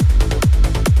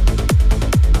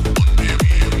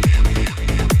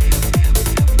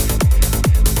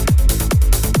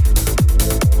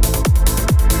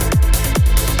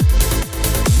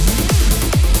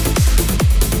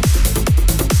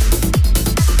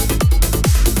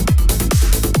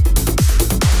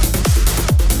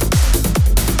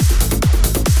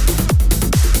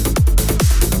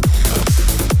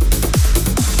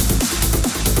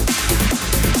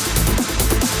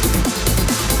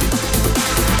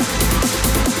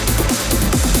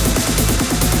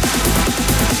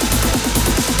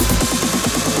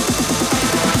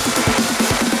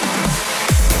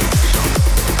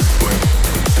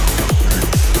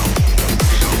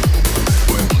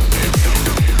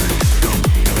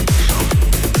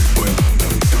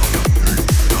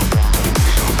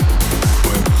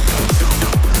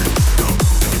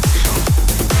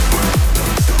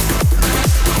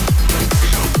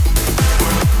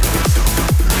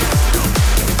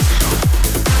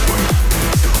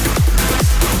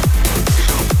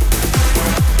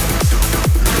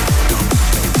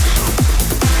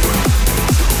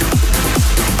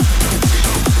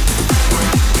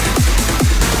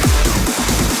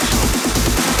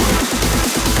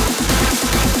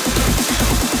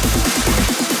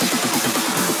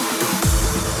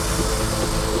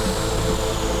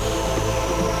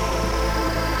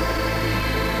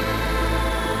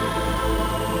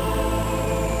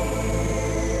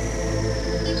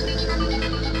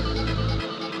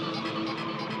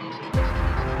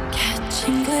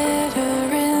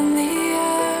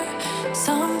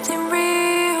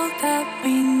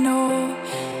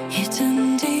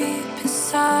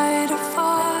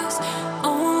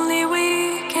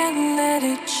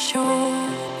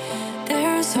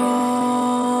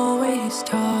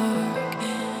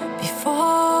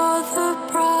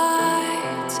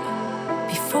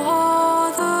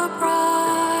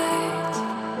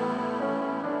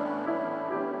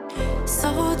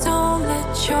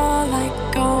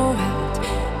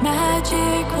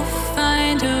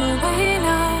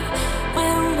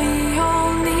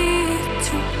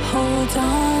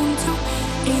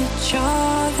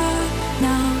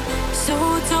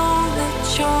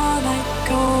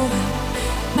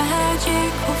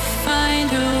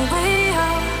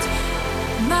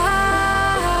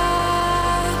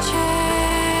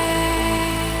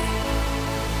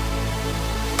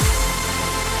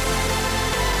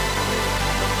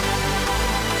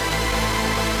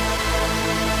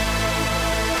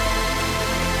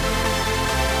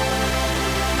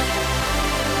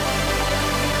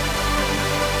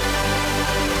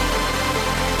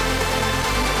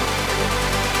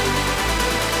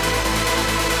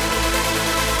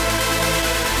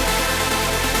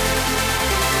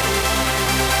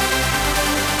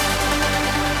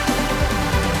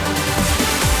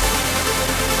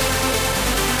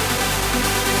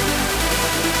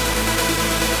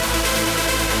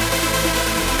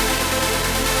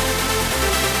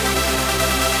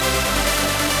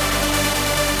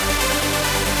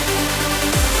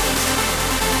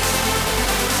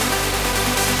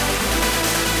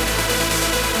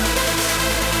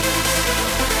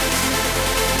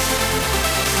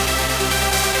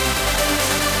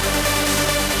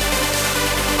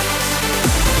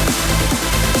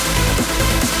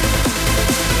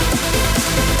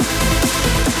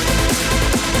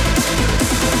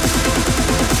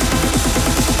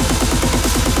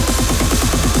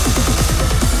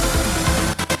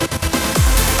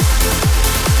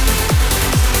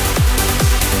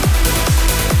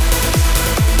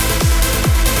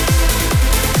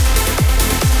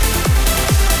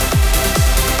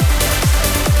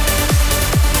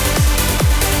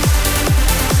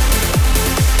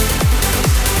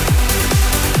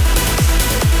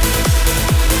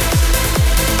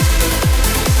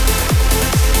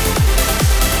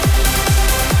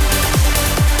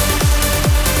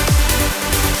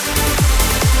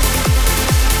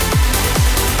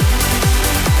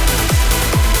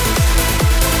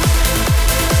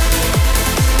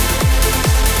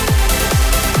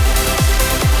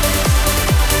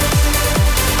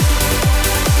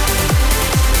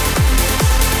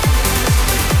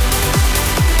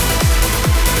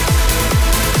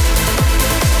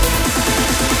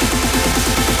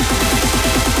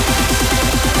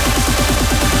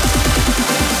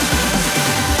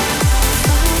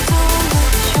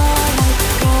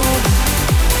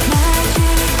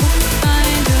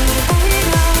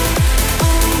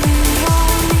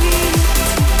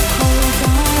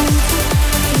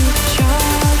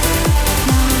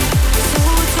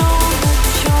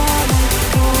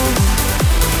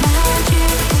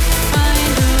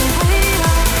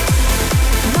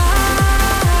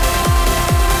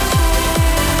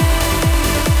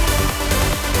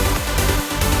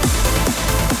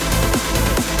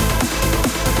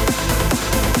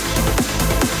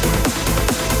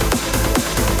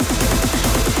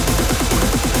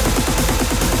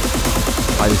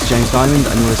 James Diamond,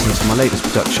 and you're listening to my latest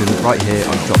production right here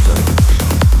on DropZone.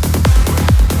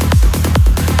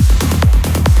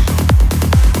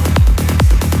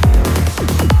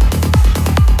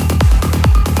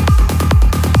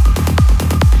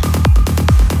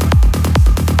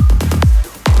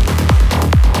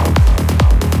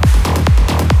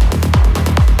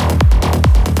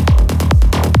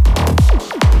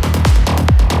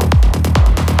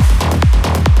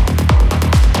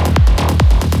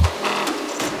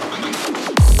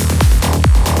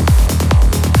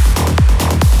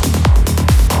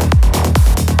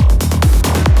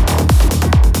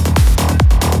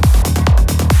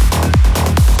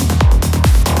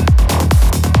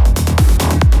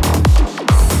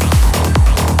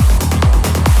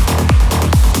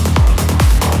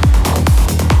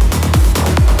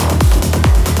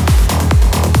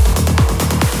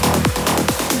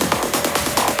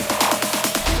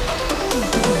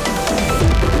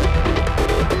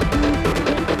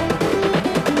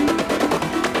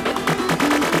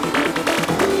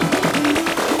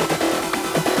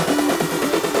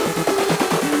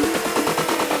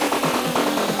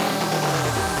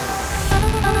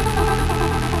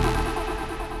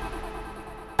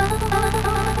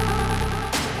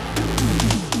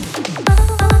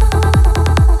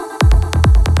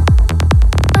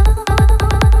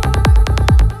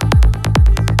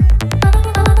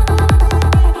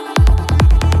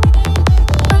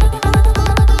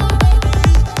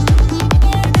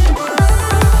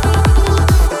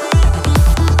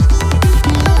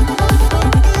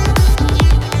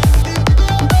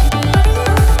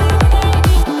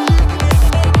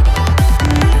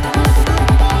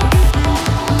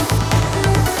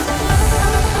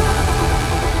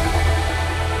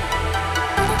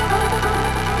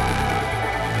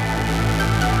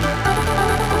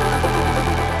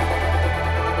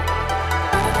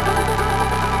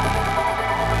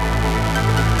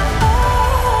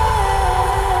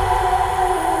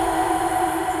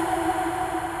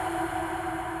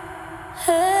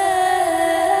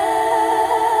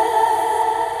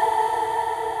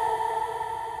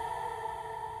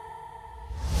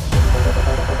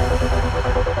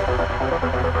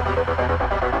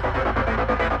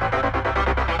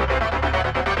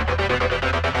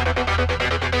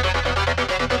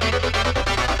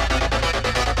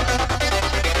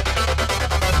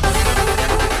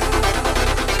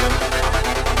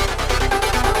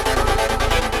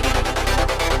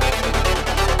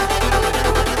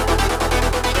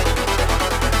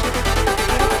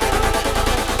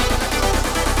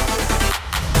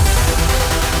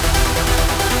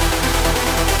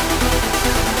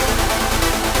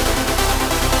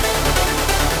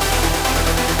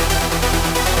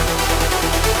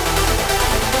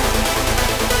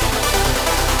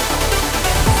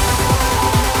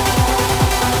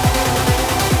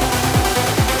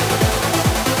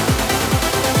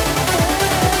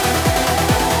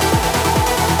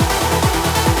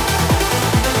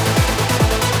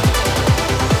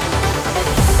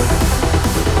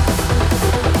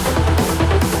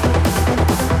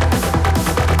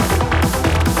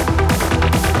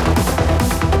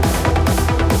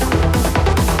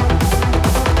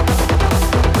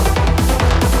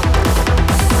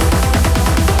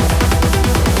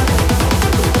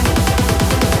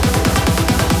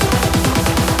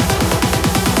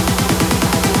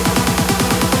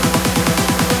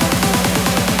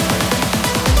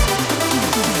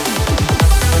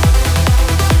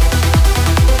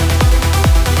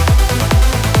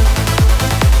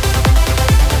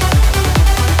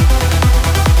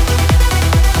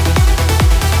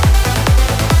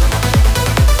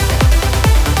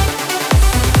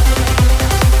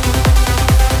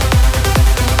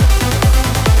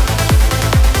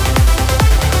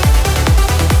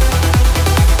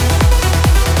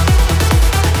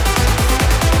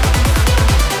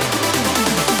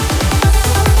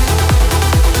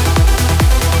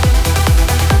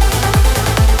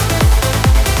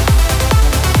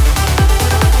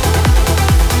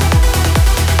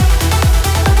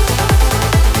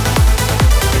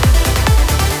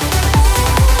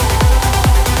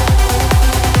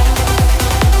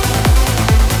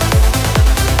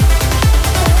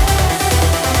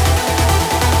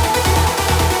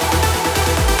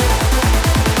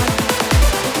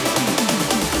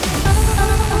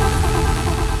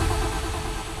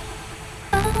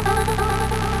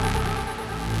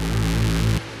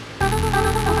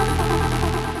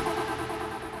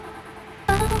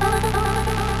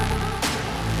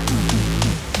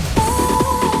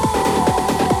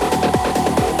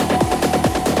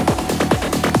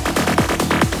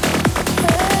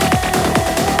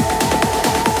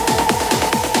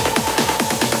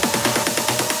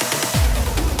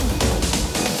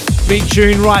 Big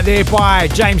tune right there by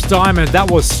James Diamond.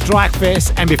 That was Strike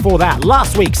Fest. And before that,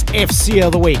 last week's FC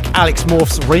of the Week, Alex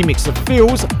Morph's remix of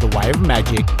Feels, The Way of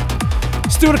Magic.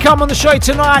 Still to come on the show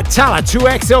tonight, Tala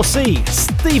 2XLC,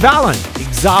 Steve Allen,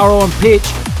 Xaro and Pitch,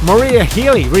 Maria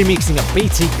Healy remixing a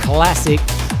BT classic.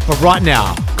 But right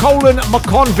now, Colin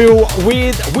McConville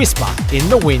with Whisper in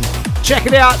the Wind. Check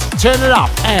it out, turn it up,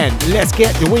 and let's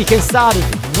get the weekend started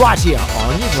right here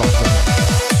on your DropZone.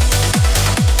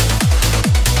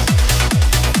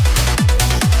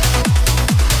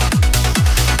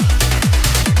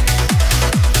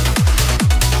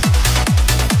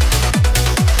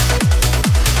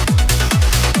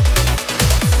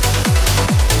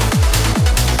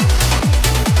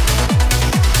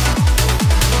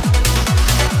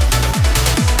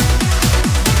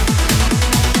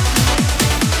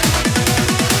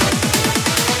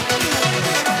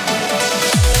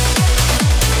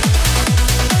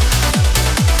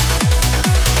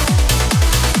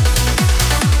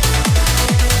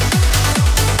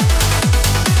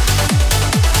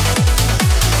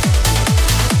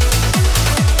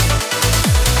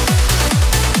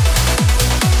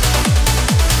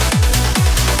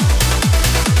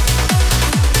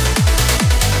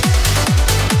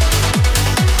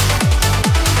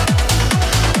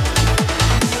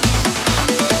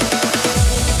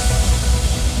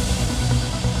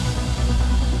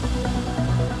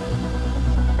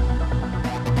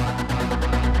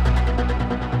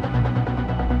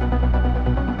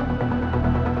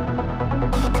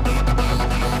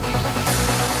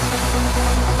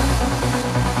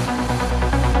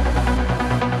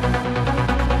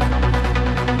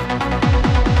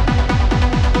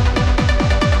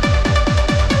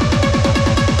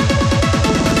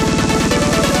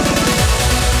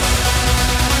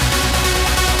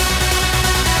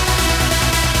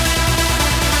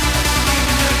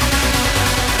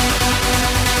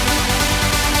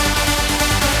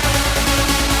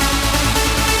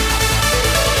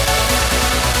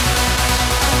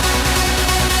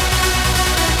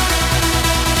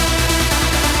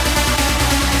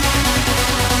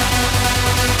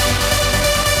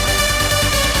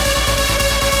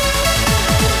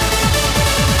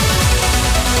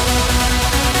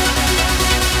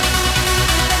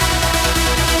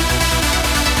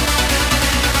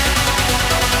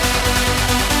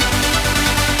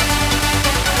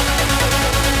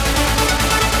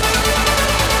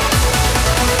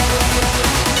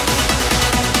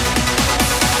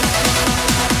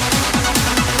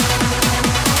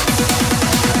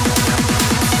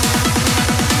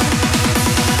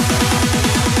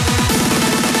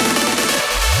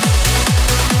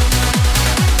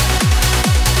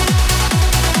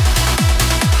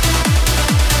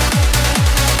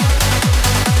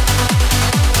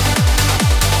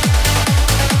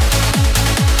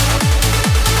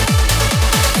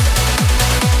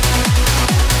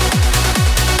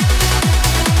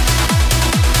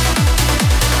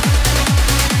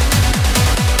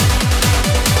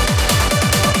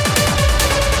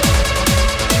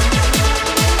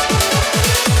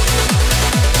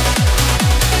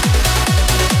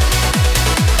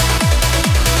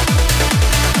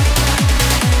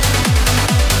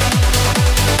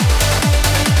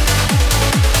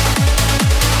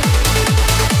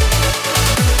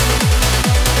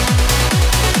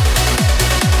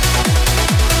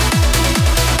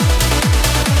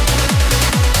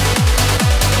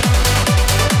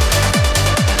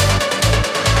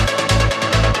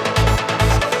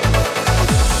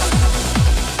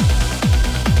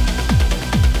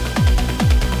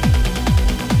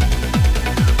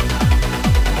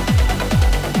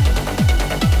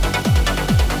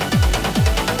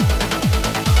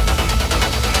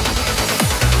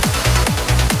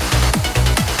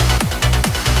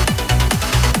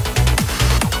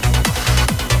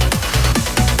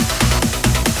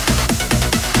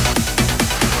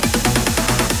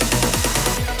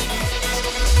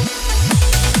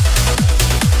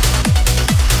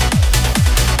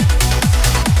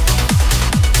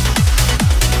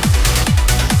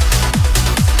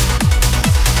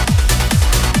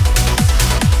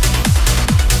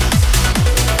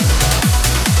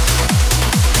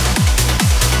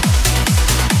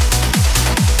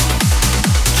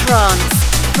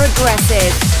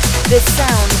 Progressive, the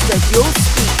sound that your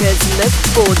speakers look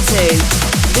forward to.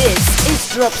 This is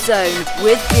DropZone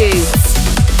with Goots.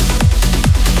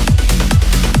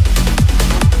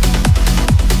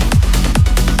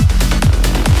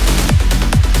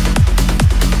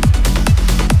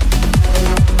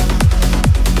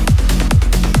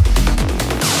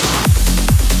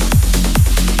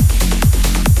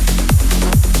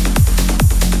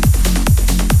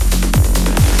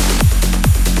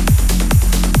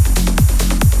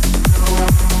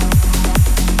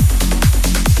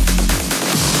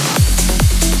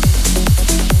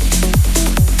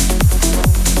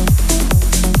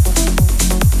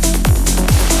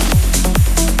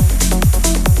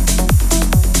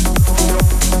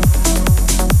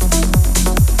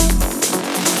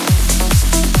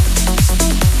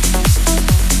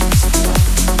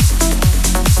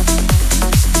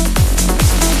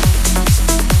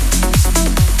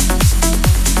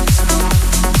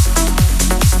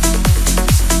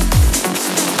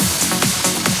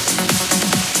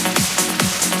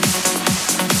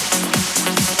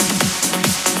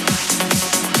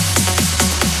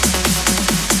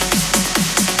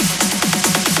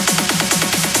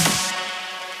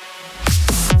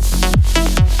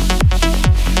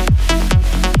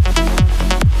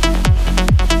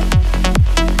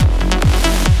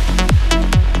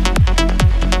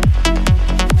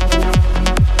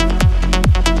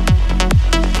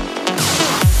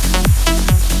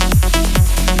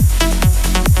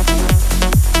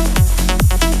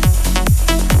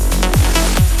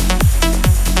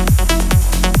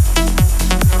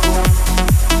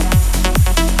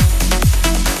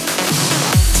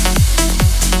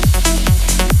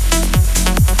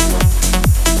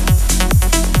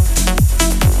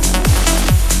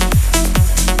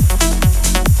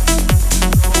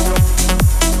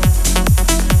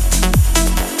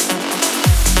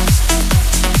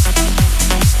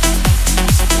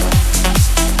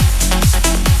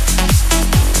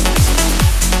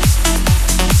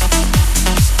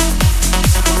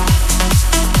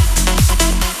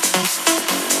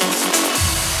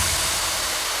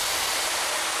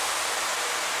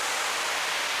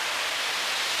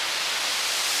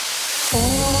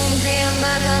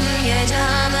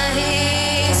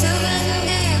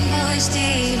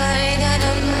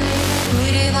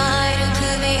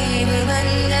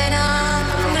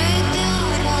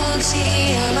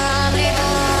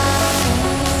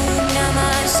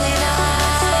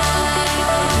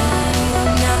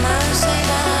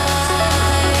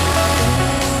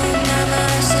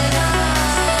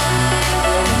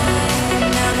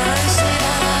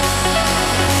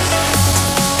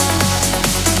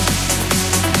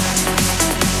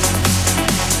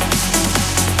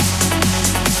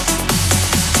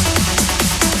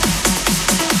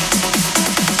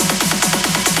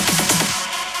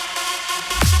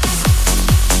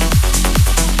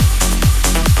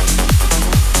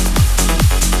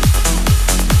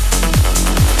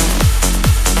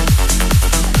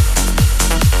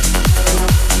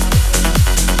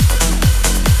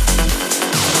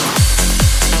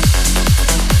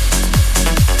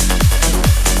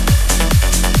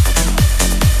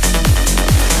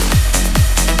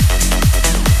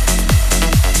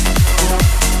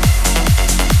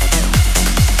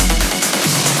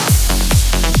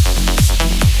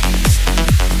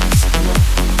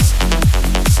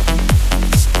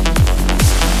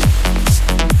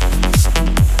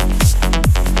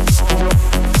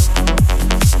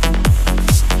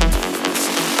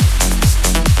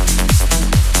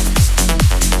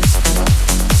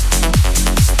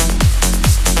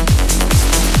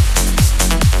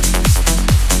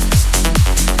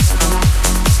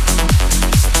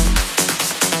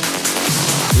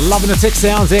 Loving the tech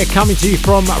sounds there coming to you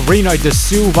from Reno de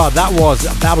Silva. That was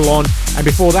Babylon. And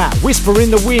before that, Whisper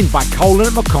in the Wind by Colin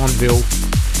at McConville.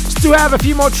 Still have a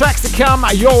few more tracks to come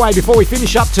your way before we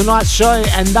finish up tonight's show,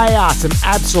 and they are some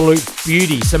absolute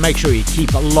beauty, so make sure you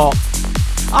keep it locked.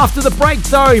 After the break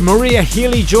though, Maria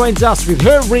Healy joins us with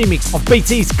her remix of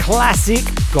BT's classic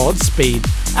Godspeed.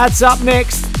 That's up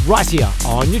next, right here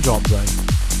on your Drop Zone.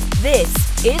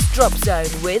 This is Drop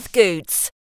Zone with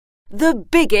Goots. The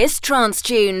biggest trance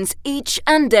tunes each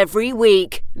and every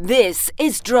week. This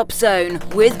is Drop Zone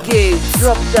with Goots.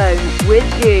 Drop Zone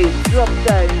with Goots. Drop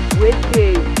Zone with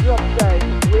Goots. Drop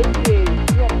Zone with Goots.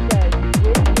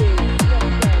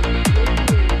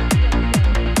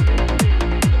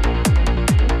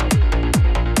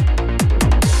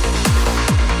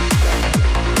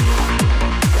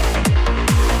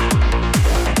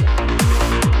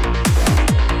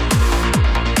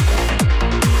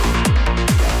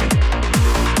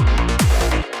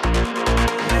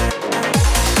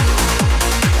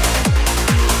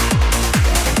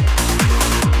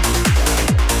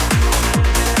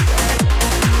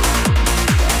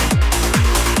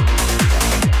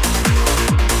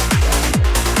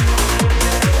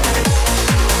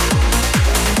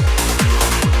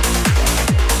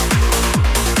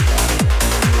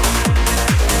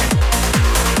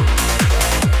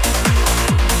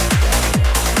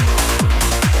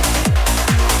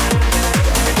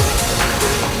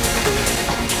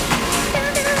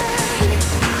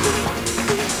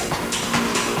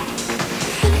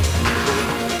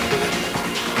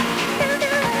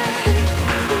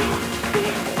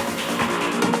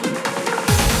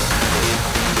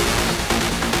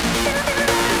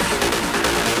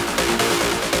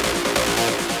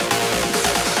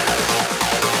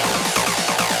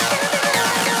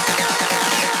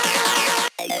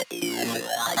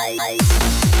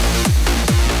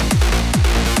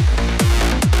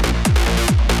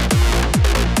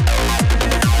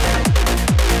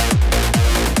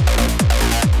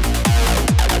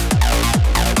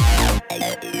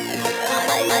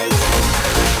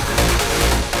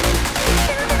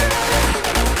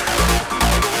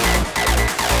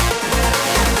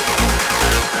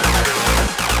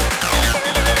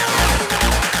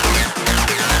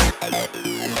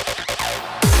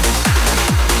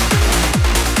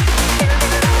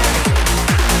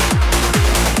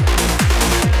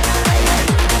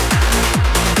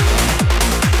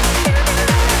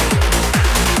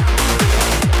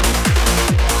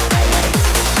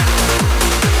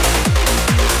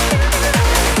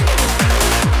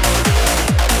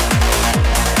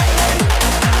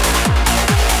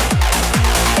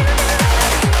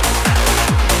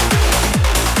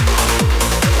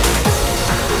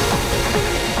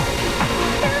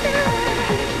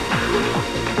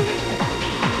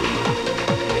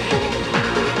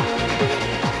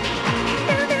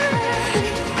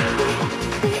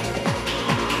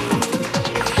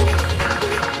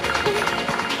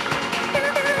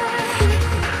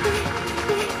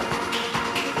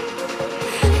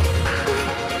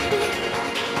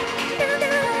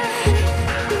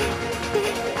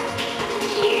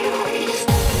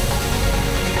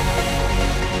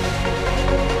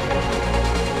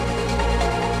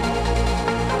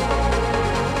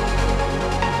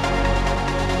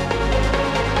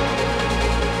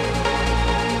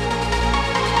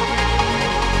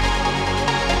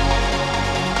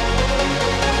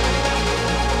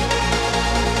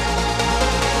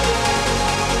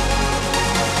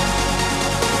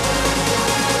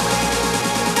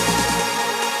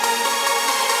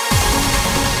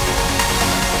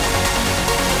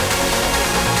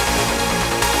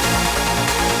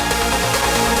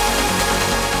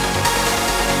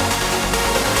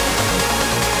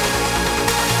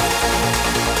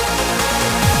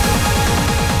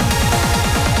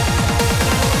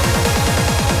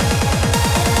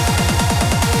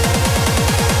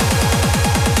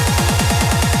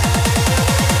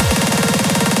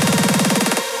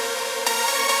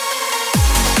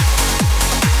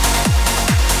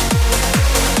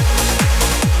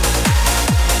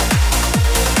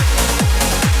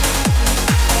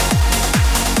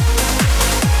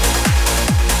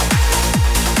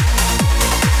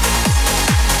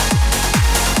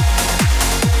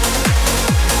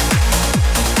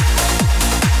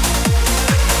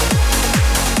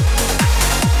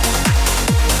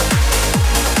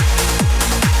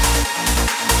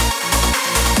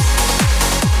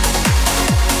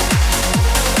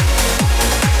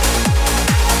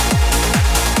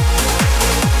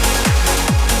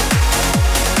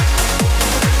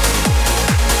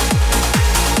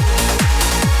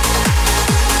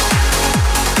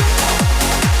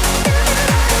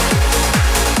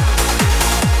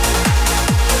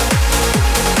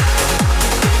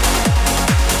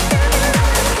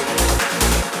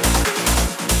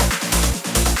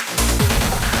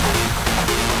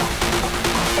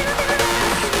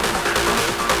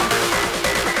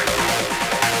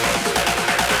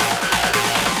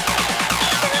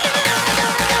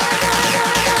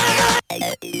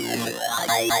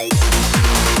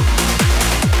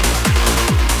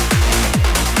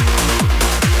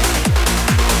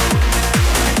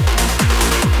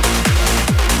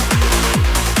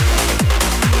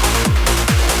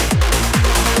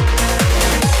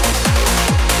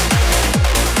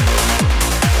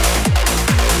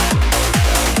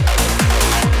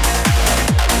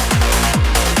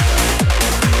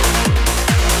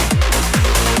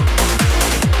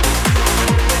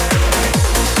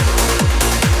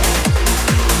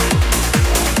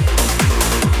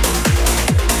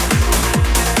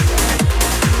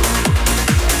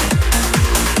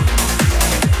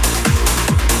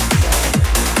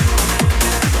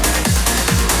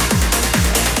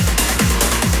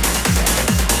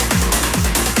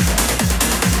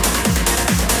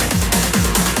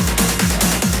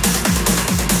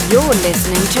 You're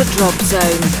listening to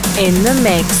DropZone in the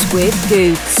mix with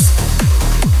Goots.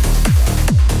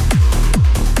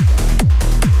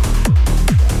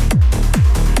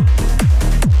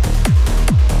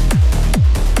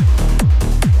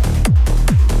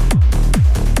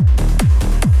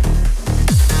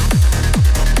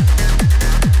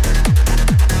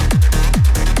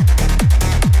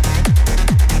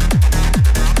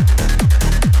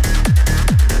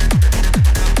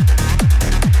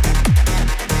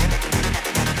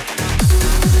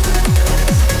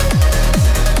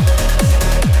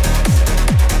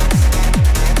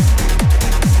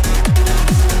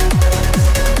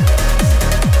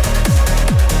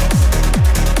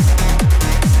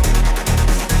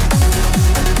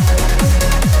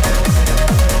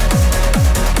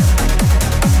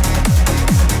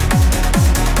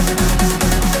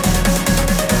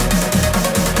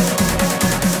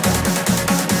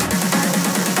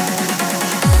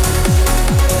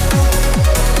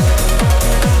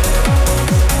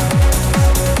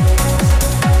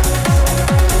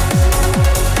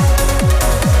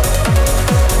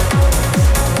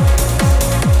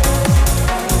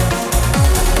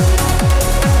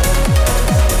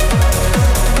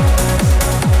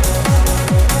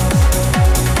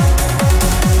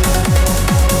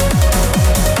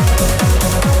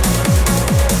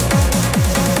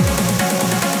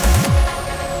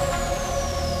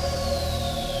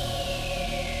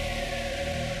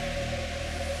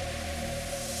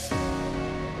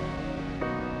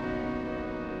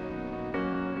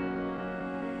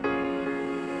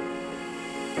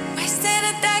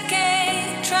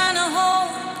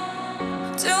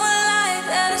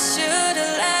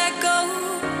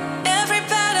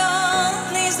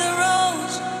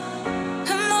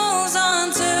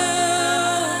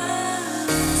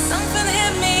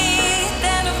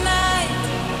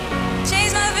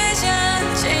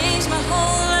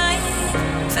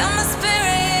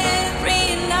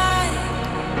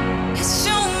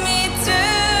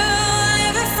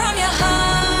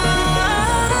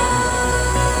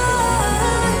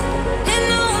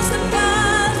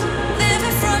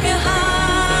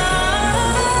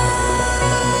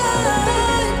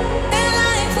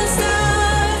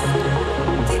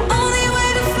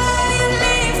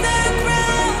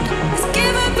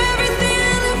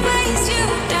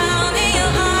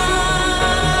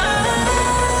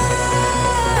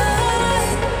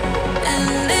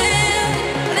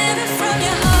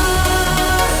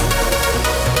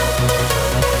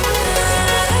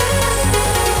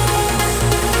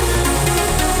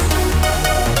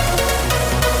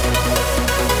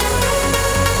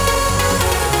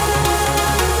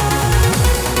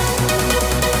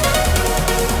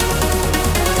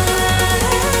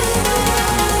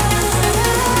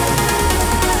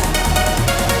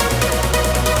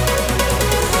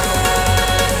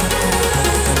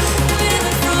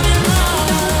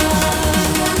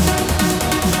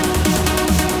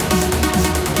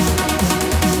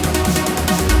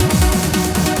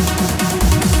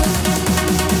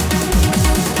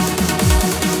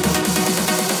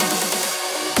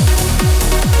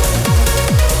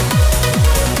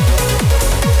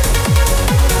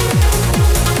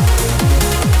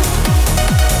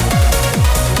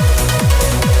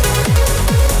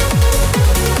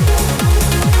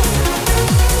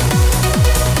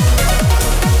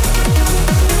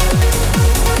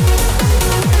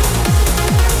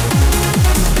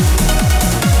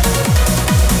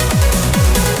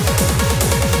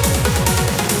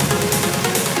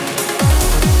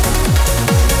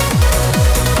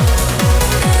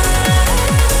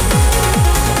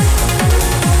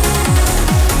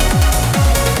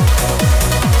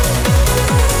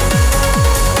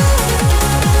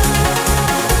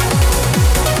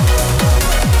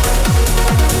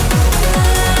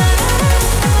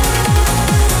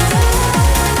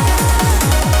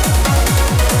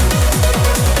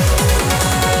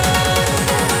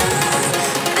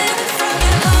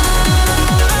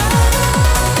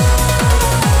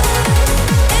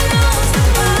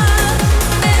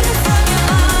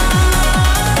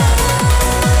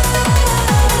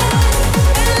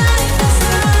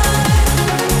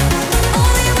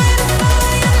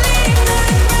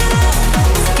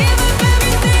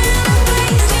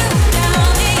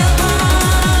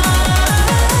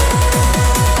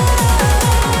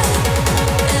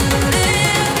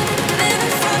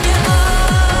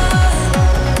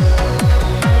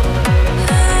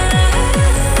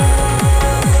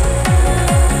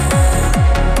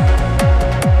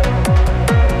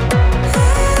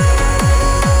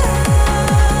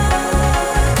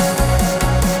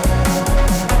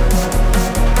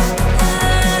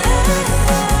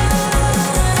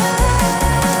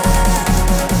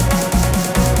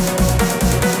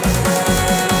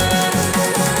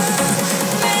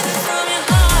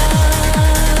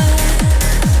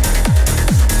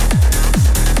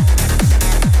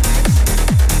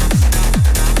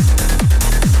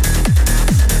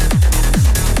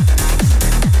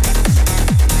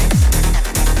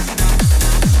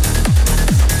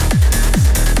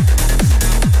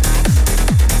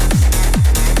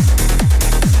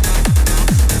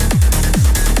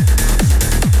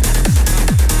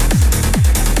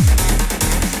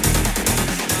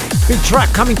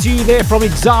 track coming to you there from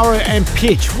Exaro and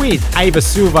Pitch with Ava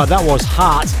Silva. That was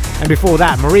Heart. And before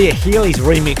that, Maria Healy's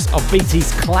remix of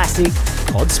BT's classic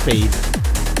Godspeed.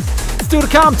 Still to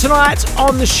come tonight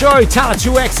on the show, Tala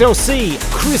 2XLC,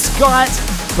 Chris Guyett.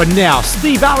 But now,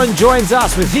 Steve Allen joins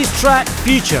us with his track,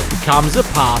 Future Becomes the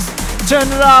Past. Turn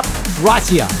it up right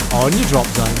here on your Drop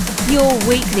Zone. Your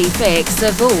weekly fix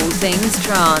of all things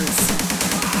trance.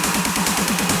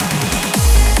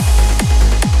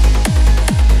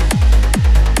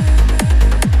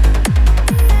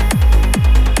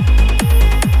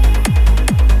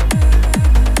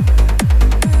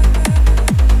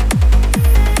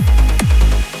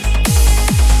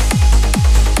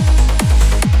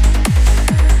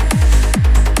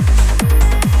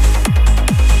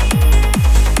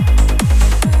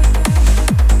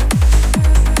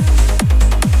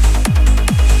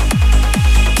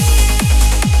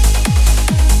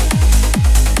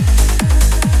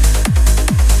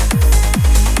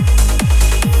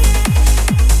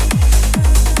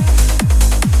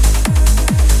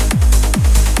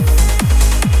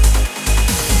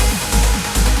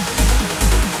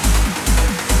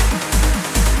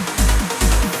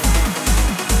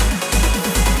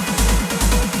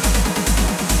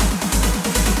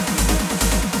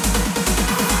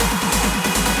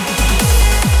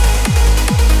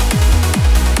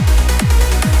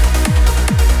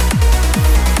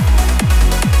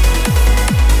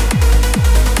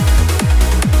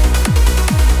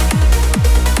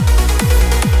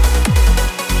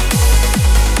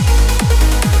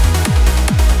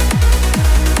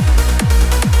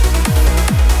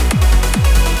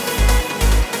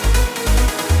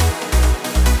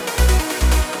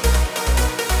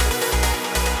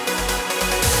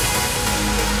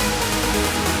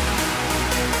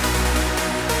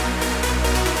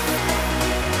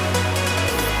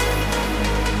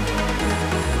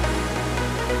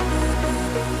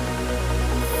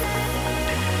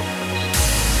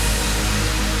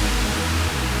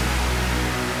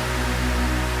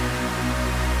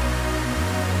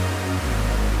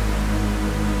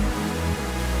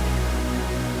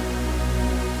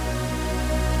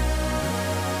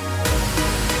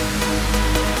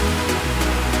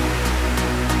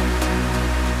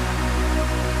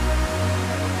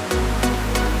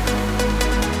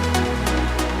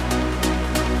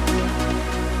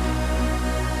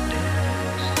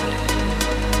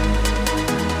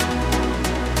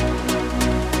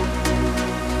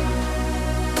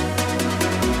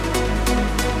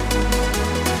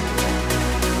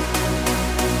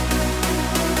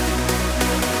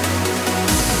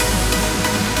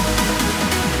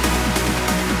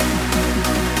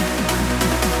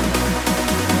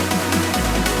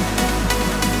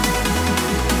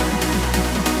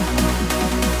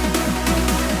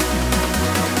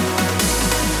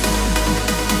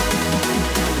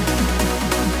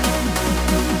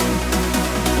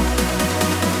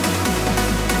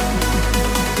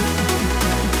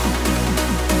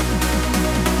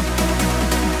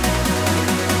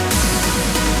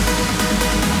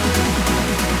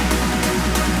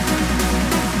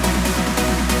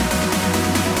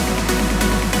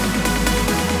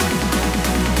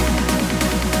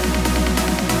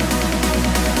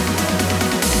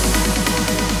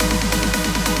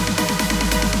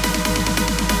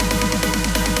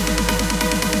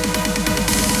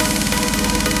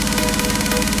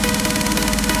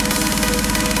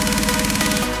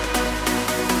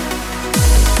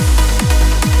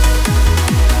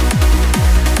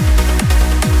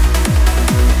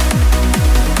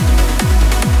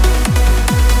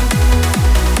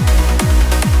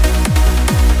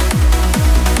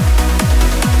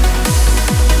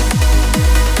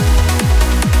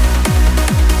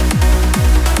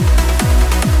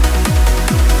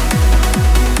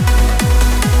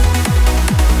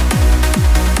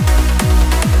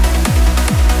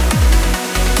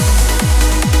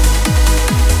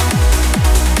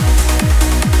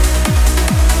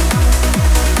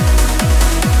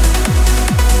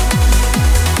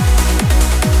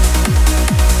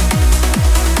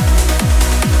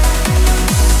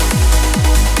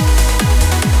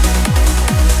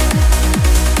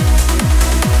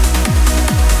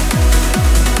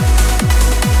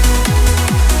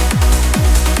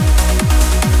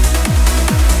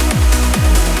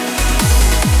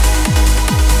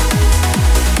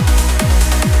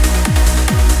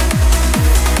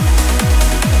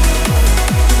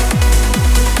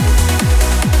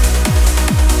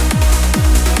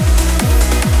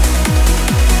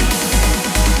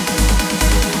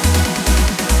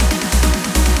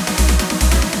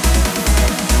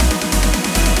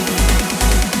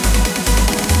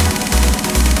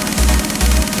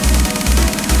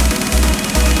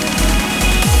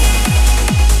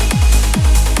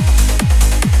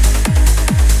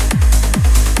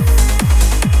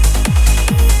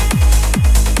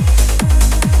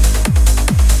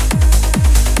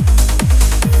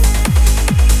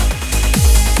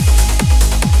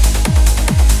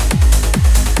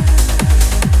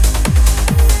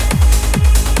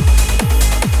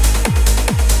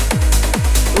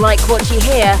 like what you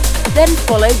hear, then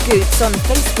follow Goots on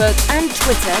Facebook and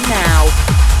Twitter now.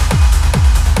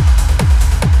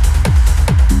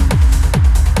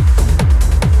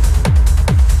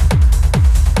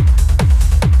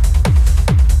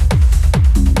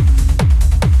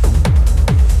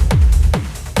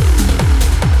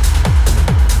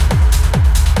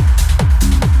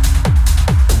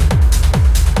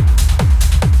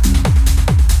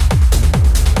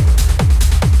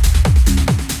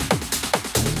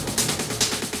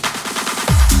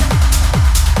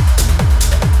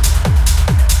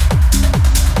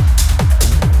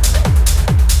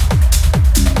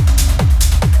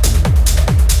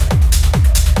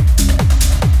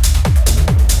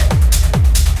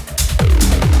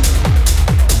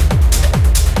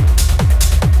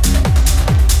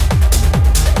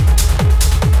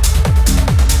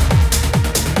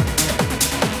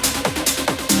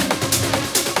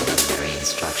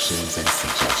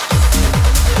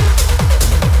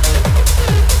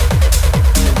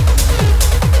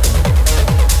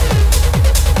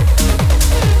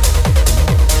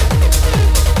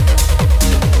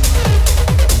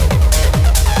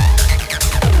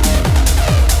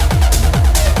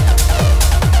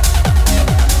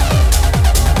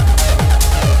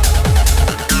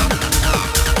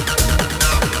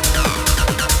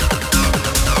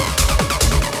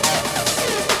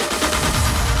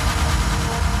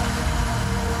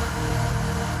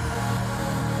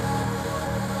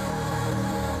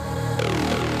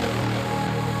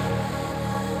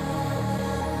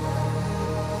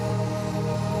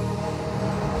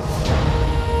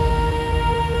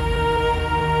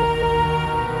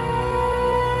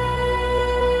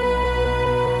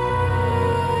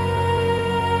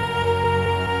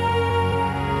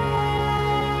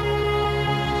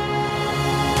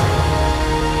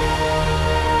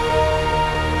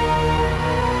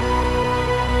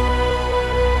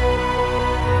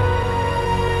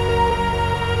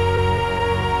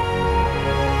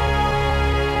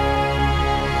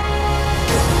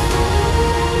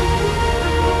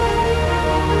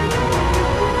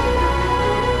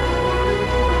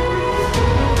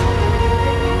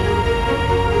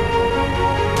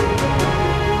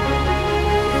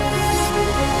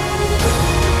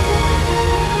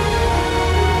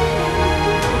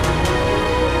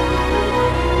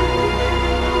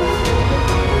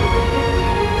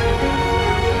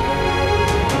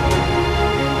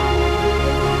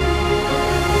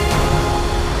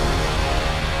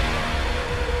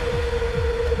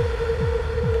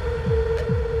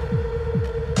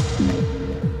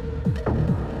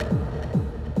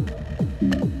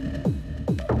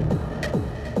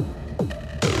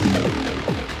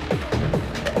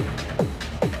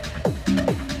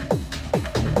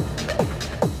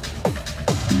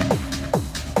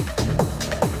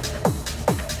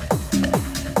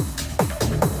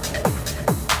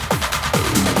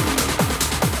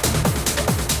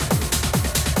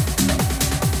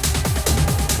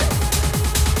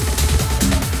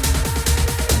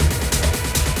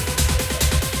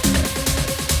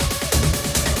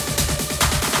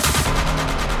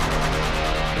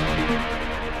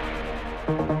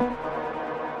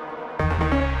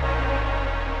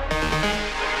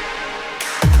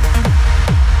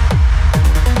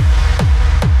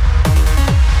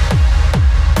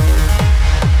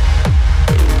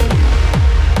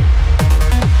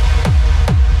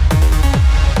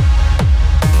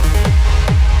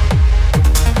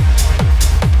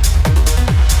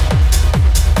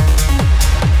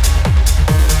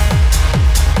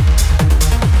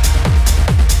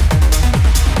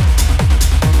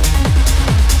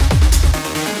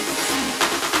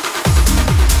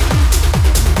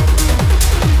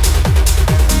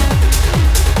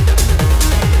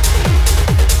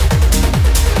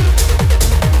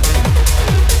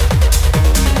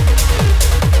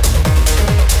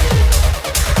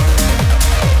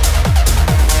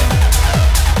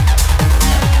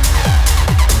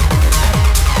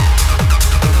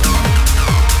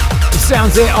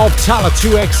 Sounds there of Tala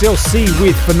 2XLC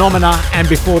with Phenomena, and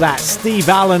before that Steve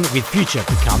Allen with Future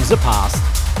Becomes the Past.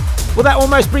 Well, that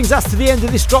almost brings us to the end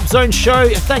of this Drop Zone show.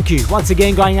 Thank you once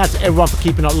again going out to everyone for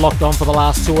keeping it locked on for the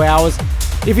last 2 hours.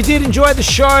 If you did enjoy the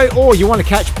show or you want to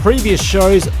catch previous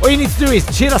shows, all you need to do is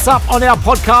hit us up on our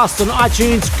podcast on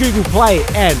iTunes, Google Play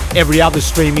and every other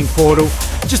streaming portal.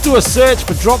 Just do a search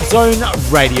for Drop Zone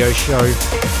Radio Show.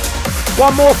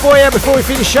 One more for you before we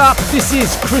finish up. This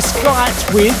is Chris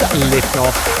Geit with Lift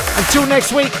Off. Until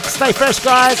next week, stay fresh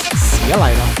guys. See you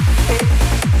later.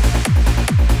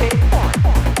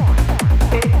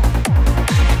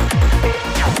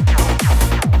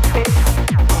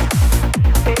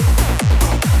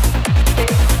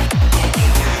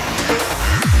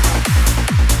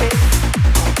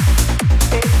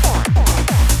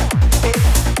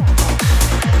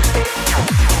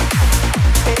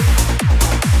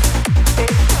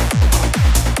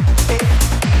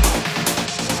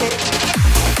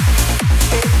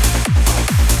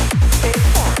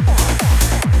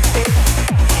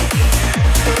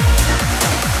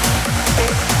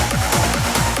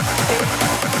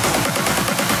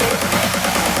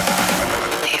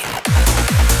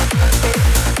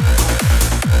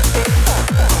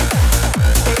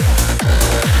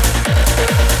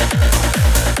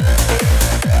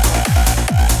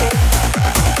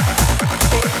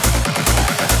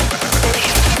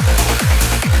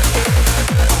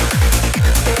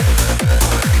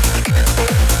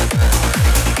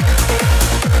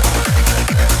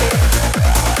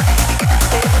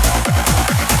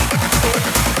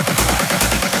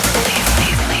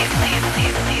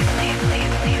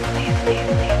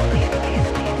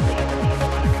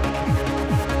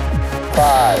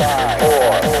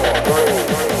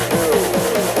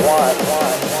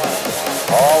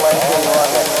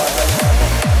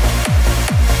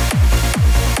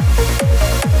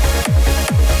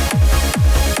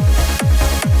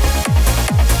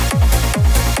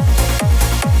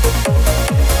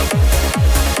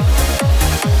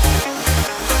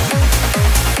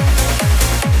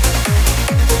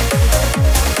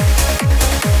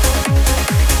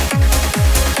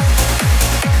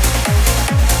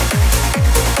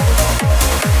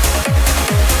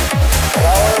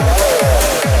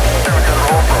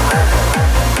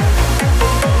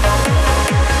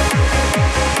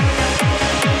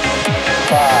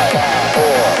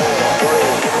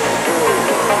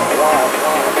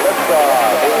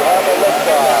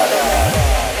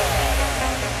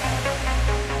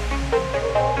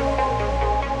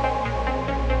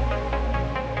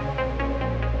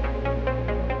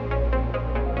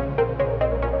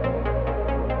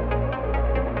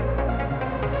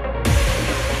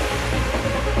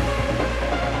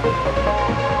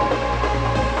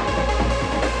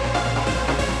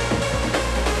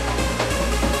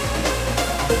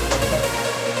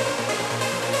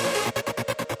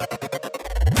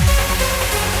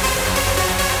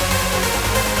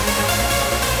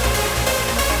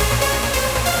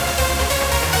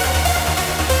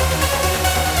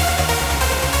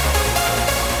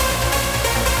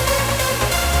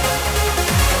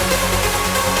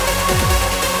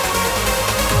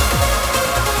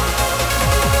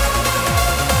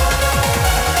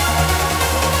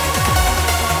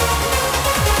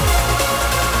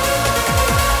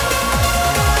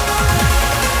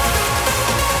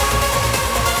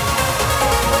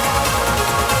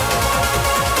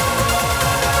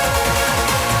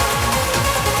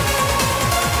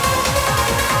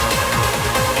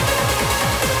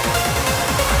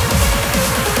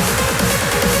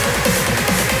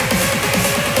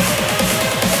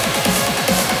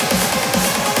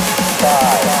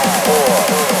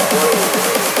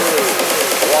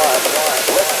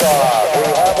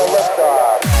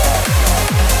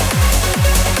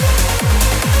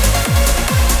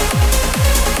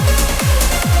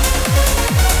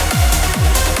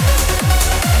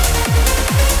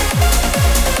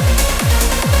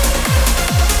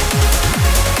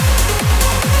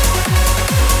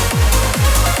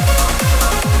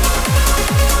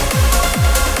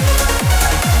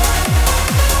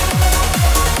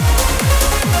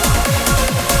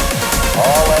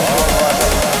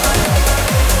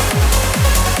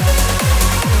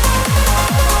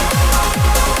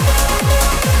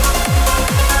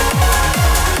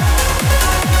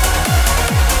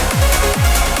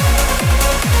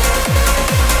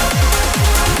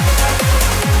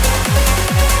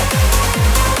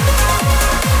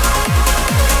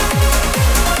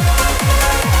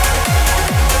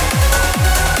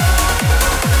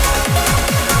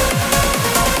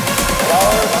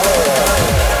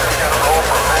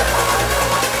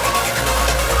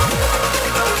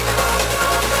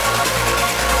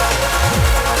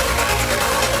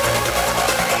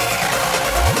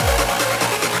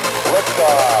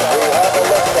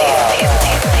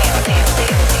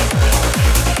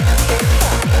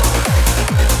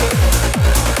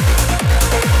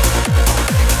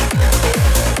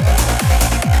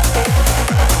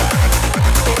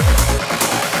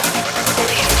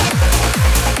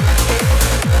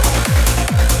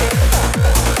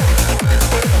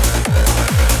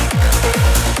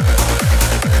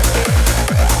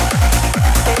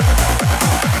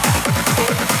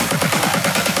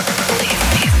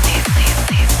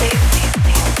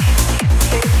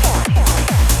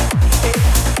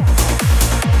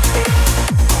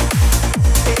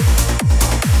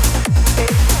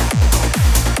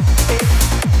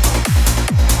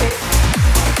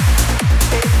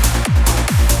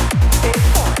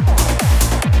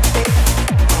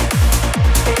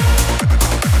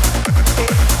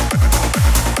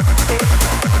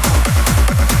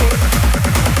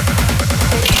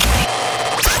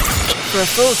 For a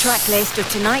full track list of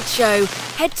tonight's show,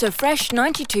 head to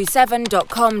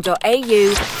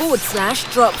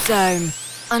fresh927.com.au/DropZone.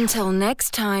 Until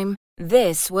next time,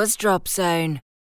 this was DropZone.